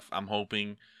Wish stuff. I'm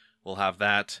hoping we'll have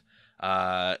that.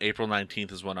 April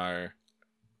 19th is when our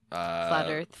Flat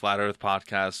Earth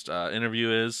podcast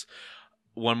interview is.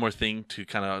 One more thing to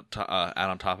kind of add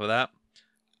on top of that.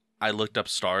 I looked up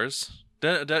stars.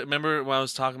 Remember when I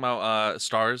was talking about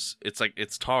stars? It's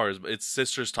stars, but it's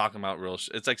sisters talking about real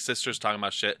shit. It's sisters talking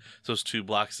about shit. So it's two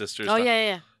black sisters. Oh,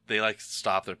 yeah. They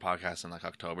stopped their podcast in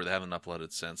October. They haven't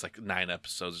uploaded since 9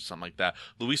 episodes or something like that.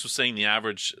 Luis was saying the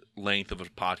average length of a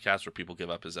podcast where people give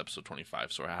up is episode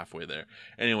 25, so we're halfway there.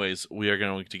 Anyways, we are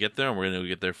going to get there, and we're going to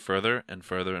get there further and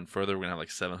further and further. We're going to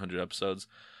have 700 episodes.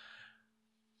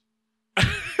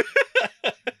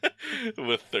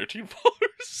 With 13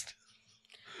 followers.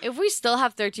 If we still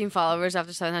have 13 followers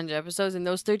after 700 episodes, and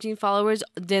those 13 followers,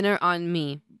 dinner on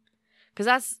me. Because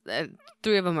that's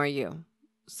 3 of them are you.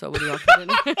 So what do you want for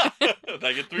dinner?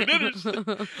 I get 3 dinners.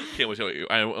 Can't wait to eat.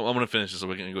 I'm going to finish this so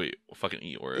we can go fucking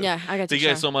eat Oreos. Yeah, I got to. Thank you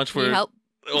guys so much for... Need help?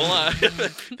 Hold on.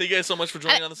 Thank you guys so much for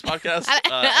joining on this podcast.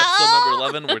 Episode number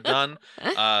 11. We're done.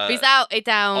 Peace out. 8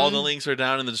 down. All the links are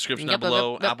down in the description down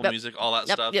below. Apple Music, all that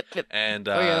stuff. Yep. And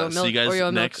Oreo, see you guys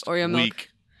Oreo next Oreo week. Milk.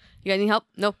 You guys need help?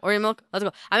 No? Oreo milk? Let's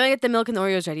go. I'm going to get the milk and the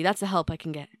Oreos ready. That's the help I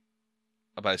can get.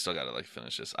 But I still got to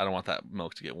finish this. I don't want that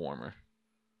milk to get warmer.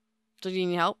 So do you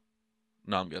need help?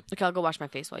 No, I'm good. Okay, I'll go wash my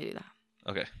face while you do that.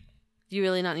 Okay. Do you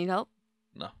really not need help?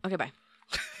 No. Okay, bye.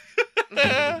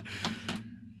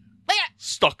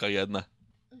 Stocka jedna.